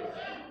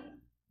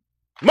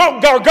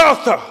 Mount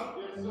Golgotha,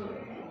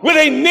 where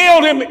they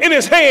nailed him in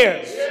his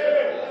hands,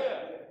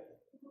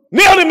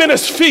 nailed him in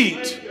his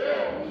feet,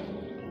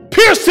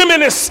 pierced him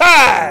in his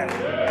side,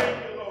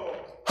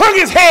 hung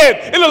his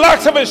head in the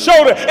locks of his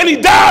shoulder, and he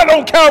died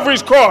on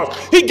Calvary's cross.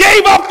 He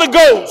gave up the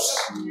ghost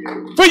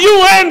for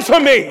you and for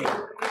me.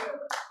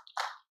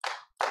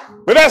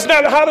 But that's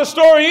not how the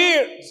story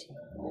ends.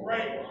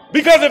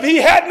 Because if he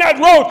had not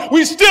rose,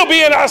 we'd still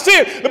be in our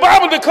sin. The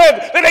Bible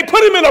declares that they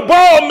put him in a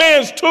borrowed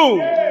man's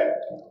tomb.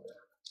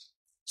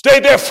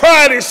 Stayed there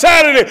Friday,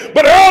 Saturday,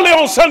 but early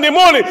on Sunday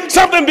morning,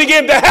 something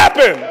began to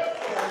happen.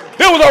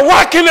 There was a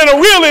rocking and a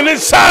reeling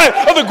inside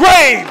of the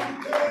grave.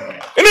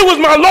 And it was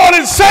my Lord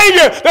and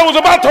Savior that was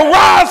about to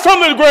rise from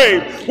the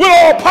grave with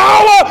all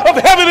power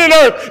of heaven and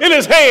earth in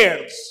his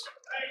hands.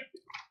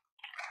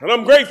 And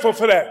I'm grateful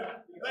for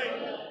that.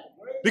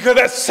 Because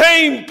that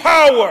same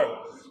power,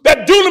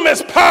 that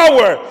dunamis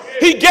power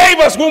he gave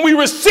us when we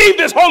received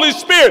his Holy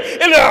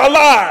Spirit in our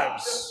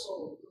lives.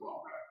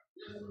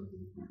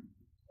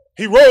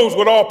 He rose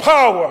with all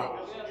power,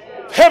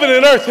 heaven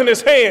and earth in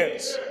his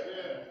hands.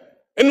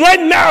 And right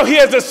now he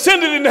has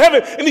ascended in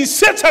heaven and he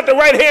sits at the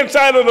right-hand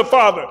side of the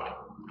Father.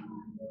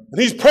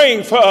 And he's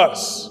praying for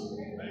us.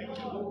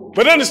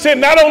 But understand,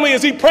 not only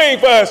is he praying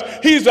for us,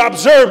 he's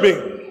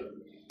observing.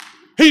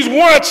 He's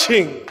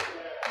watching.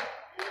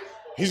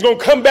 He's going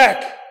to come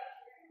back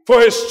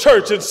for his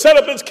church and set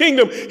up his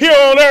kingdom here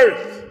on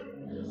earth.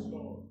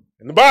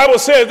 And the Bible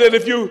says that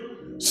if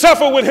you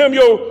suffer with him,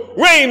 you'll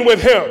reign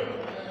with him.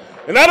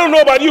 And I don't know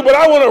about you, but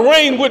I want to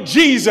reign with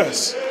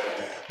Jesus.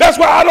 That's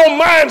why I don't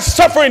mind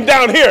suffering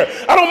down here.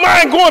 I don't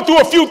mind going through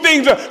a few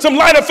things, some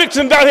light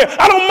affliction down here.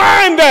 I don't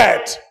mind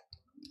that.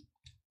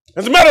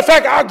 As a matter of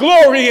fact, I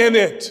glory in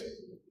it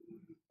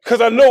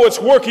because I know it's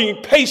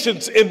working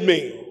patience in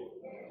me.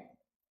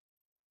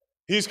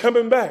 He's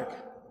coming back.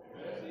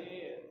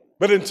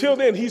 But until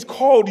then, he's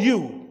called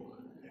you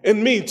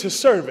and me to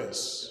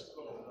service.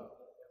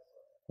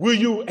 Will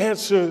you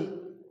answer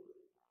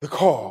the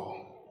call?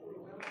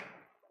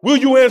 Will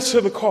you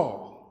answer the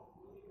call?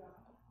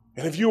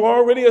 And if you're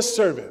already a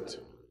servant,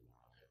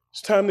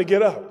 it's time to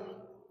get up.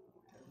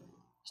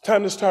 It's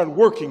time to start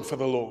working for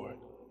the Lord.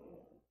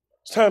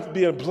 It's time to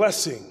be a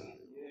blessing.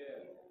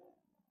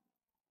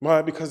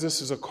 Why? Because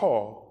this is a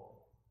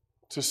call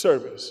to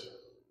service.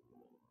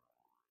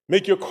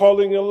 Make your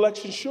calling and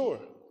election sure.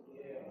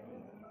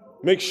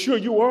 Make sure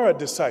you are a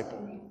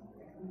disciple.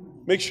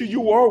 Make sure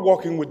you are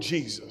walking with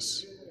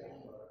Jesus.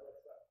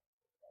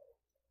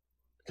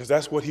 Because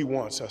that's what he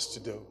wants us to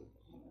do.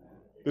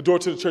 The door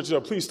to the church is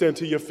up. Please stand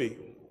to your feet.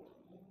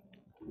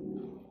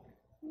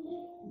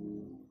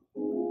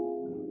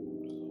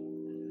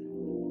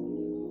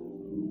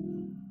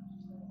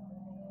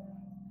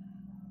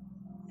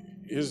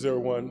 Is there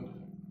one?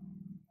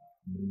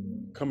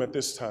 Come at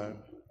this time.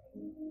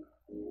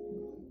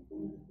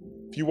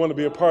 If you want to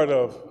be a part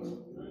of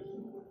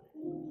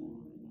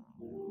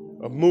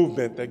a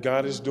movement that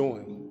God is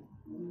doing,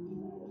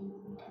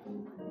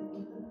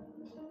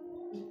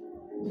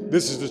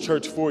 this is the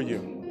church for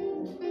you.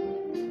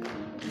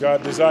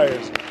 God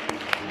desires.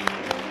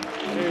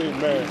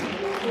 Amen.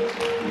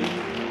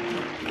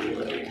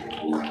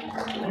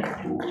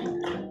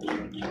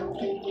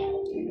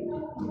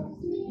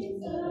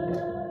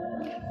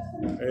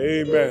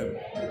 Amen.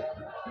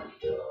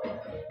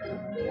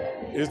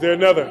 Is there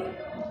another?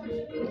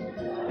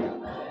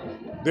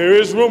 There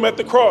is room at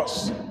the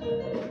cross.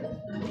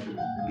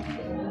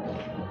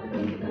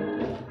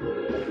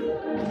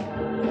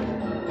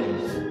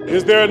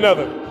 Is there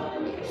another?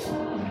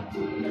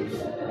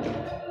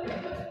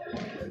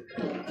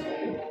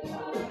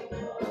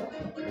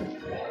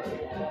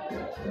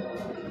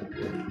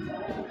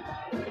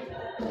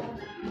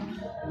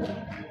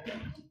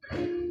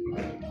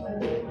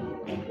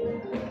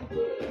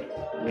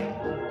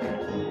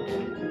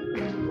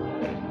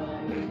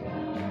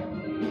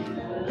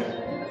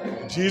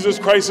 Jesus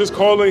Christ is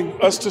calling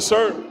us to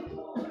serve.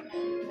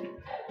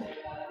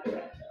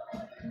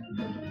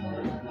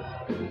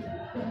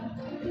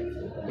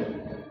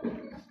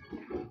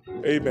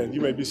 Amen.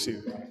 You may be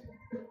seated.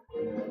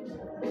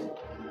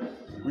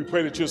 We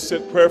pray that you'll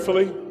sit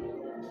prayerfully.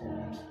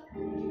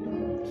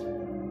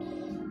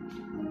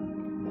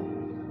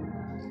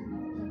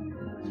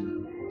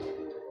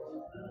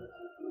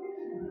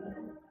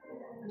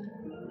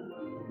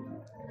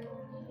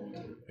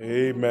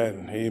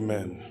 Amen.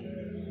 Amen.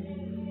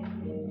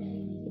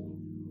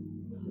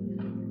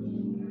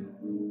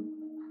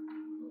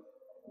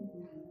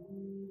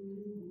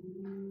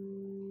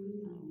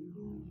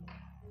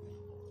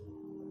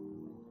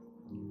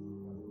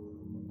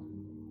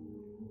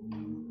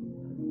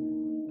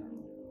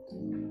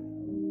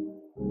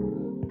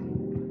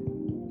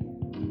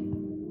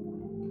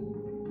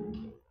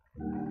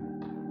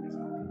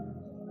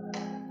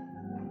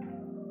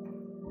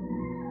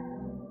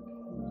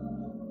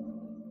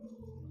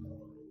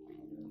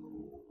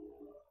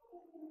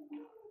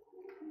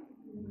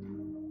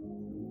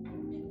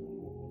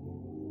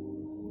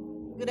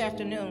 Good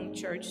afternoon,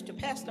 church. To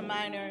Pastor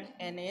Minor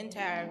and the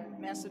entire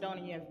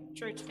Macedonia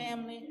church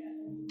family,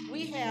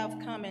 we have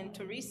coming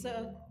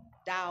Teresa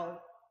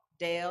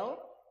Dowdell,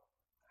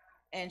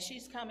 and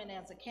she's coming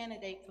as a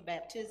candidate for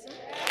baptism.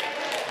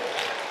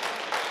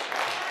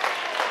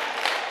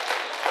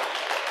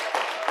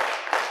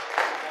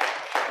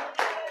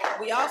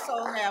 We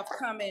also have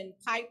coming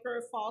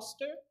Piper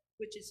Foster,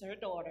 which is her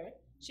daughter.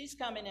 She's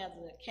coming as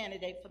a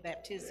candidate for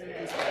baptism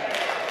as well.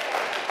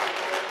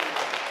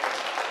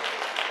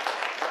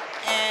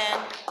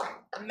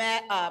 And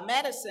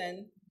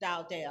Madison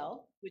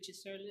Dowdell, which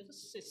is her little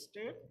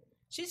sister,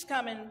 she's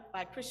coming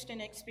by Christian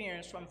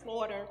Experience from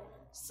Florida,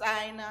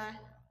 Sinai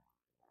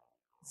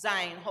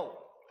Zion Hope.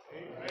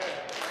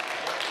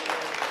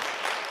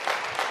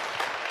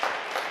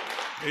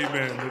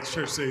 Amen. Let the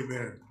church say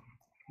amen.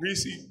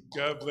 Reese,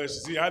 God bless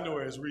you. See, I know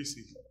her as Reese.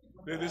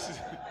 This is,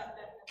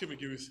 give me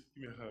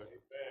a hug.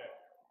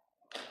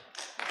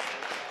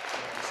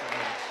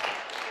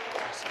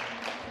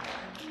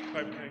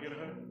 Piper, can I get a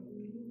hug?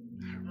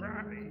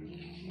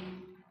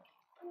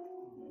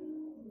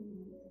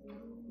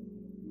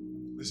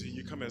 Listen,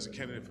 you come as a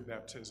candidate for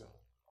baptism,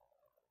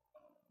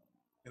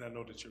 and I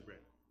know that you're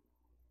ready.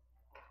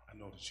 I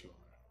know that you are.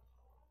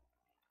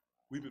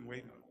 We've been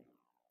waiting on you.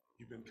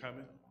 You've been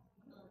coming.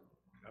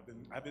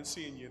 I've been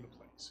seeing you in the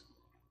place.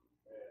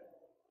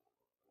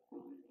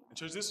 And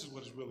church, this is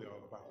what it's really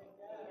all about.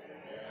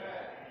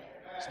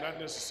 It's not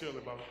necessarily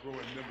about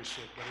growing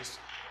membership, but it's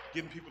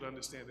getting people to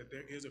understand that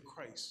there is a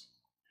Christ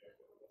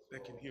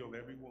that can heal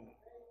every wound,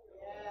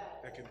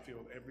 that can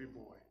fill every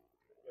void.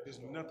 There's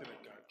nothing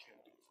that God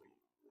can't do for you.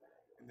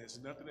 And there's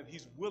nothing that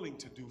he's willing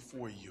to do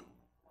for you.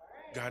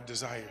 God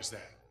desires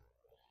that.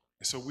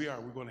 And so we're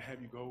going to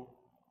have you go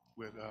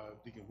with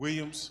Deacon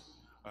Williams,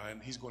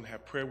 and he's going to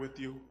have prayer with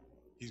you.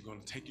 He's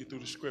going to take you through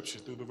the scriptures,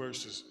 through the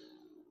verses,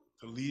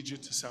 to lead you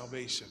to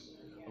salvation,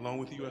 along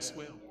with you as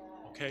well.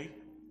 Okay?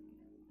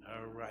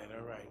 All right.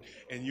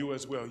 And you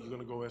as well, you're going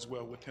to go as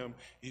well with him.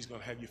 He's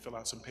going to have you fill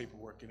out some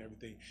paperwork and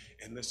everything.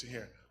 And listen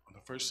here, on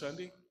the first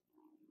Sunday,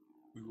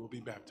 we will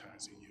be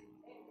baptizing you.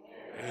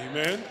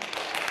 Amen?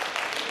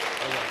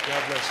 All right,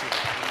 God bless you.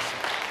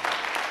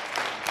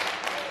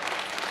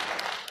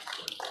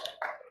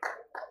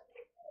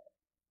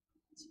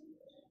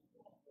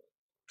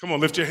 Come on,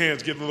 lift your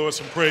hands, give the Lord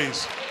some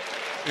praise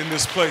in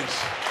this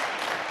place.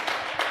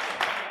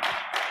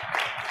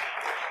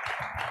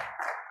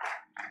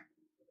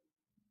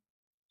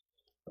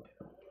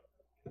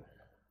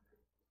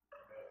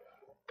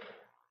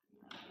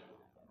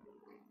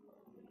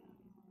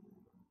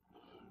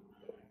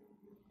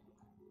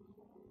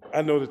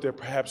 I know that there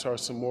perhaps are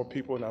some more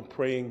people, and I'm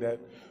praying that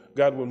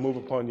God will move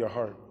upon your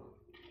heart,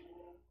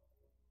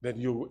 that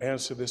you'll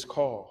answer this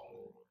call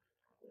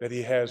that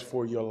he has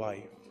for your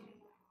life.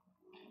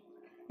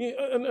 You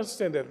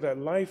understand that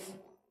life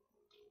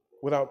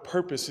without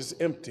purpose is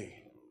empty.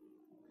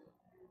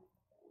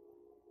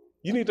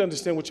 You need to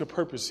understand what your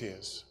purpose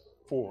is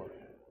for.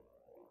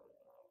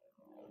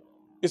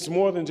 It's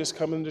more than just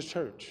coming to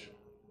church.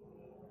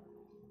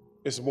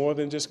 It's more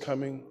than just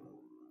coming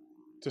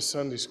to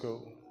Sunday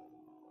school.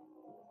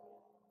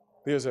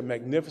 there's a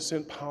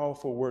magnificent,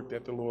 powerful work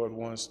that the Lord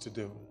wants to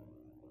do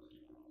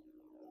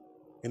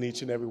in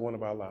each and every one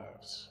of our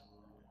lives.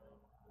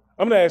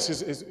 I'm going to ask,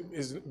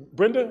 is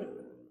Brenda,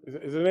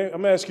 is her name?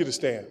 I'm going to ask you to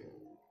stand.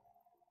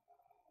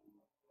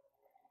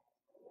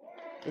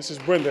 This is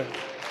Brenda.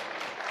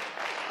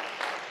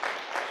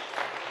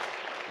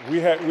 We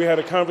had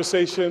a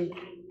conversation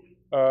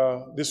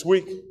this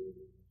week,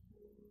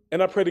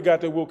 and I pray to God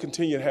that we'll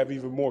continue to have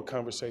even more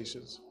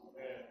conversations.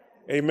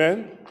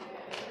 Amen?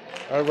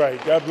 All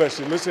right, God bless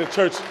you. Listen,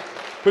 church,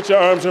 put your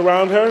arms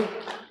around her.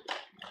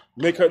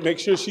 Make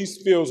sure she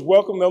feels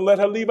welcome. Don't let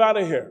her leave out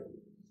of here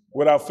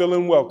without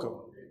feeling welcome.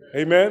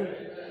 Amen?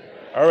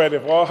 All right,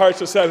 if all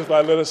hearts are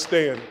satisfied, let us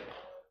stand.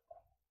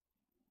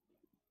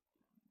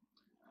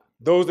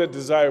 Those that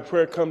desire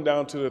prayer, come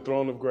down to the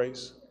throne of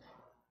grace.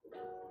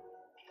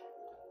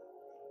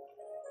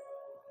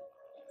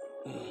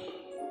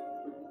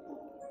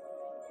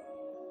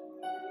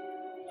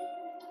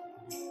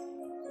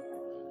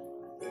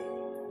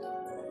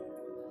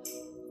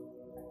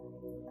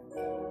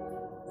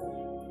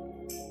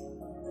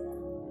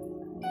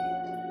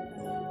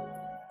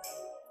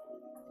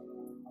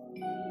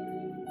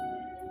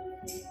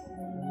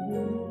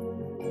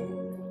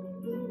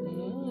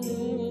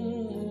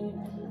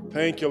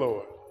 Thank you,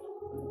 Lord.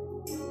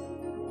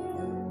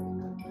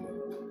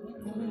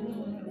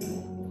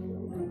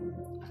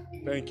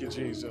 Thank you,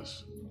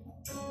 Jesus.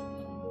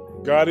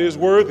 God is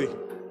worthy.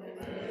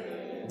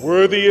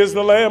 Worthy is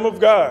the Lamb of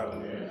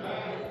God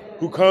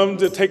who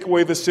comes to take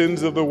away the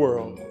sins of the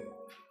world.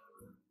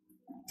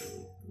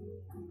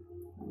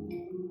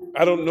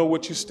 I don't know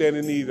what you stand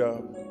in need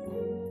of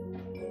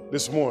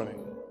this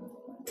morning,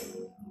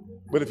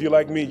 but if you're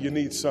like me, you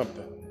need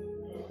something.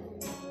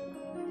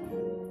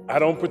 I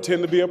don't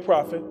pretend to be a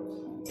prophet,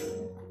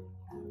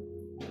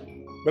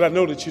 but I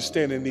know that you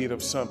stand in need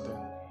of something.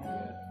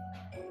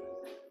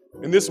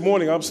 And this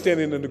morning, I'm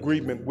standing in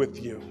agreement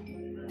with you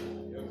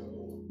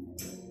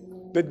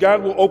that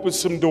God will open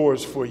some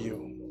doors for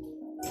you.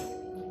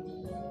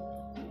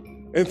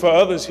 And for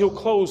others, he'll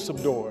close some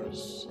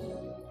doors.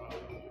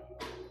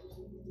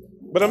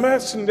 But I'm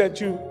asking that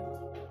you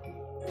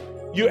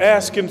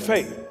ask in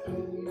faith.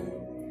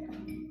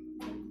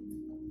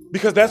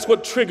 Because that's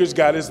what triggers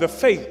God, is the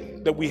faith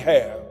that we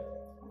have.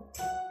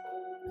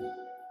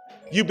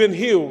 You've been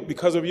healed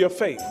because of your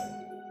faith.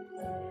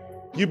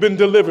 You've been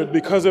delivered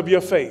because of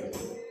your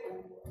faith.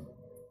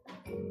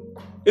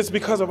 It's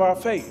because of our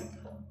faith.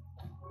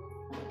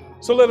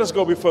 So let us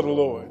go before the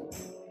Lord.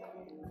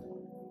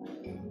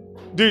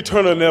 Dear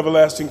eternal and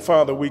everlasting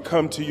Father, we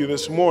come to you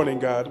this morning,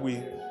 God.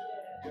 We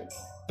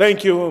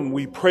thank you and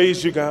we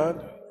praise you,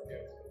 God.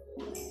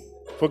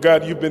 For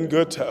God, you've been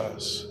good to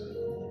us.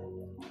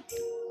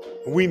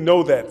 We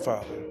know that,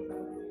 Father.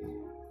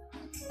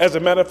 As a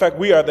matter of fact,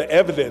 we are the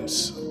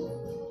evidence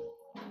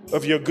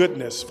of your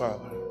goodness,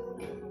 Father.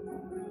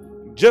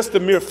 Just the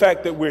mere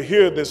fact that we're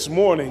here this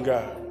morning,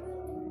 God,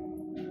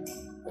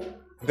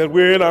 that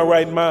we're in our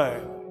right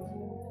mind,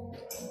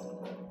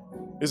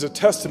 is a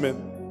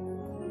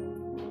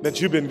testament that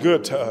you've been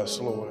good to us,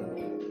 Lord.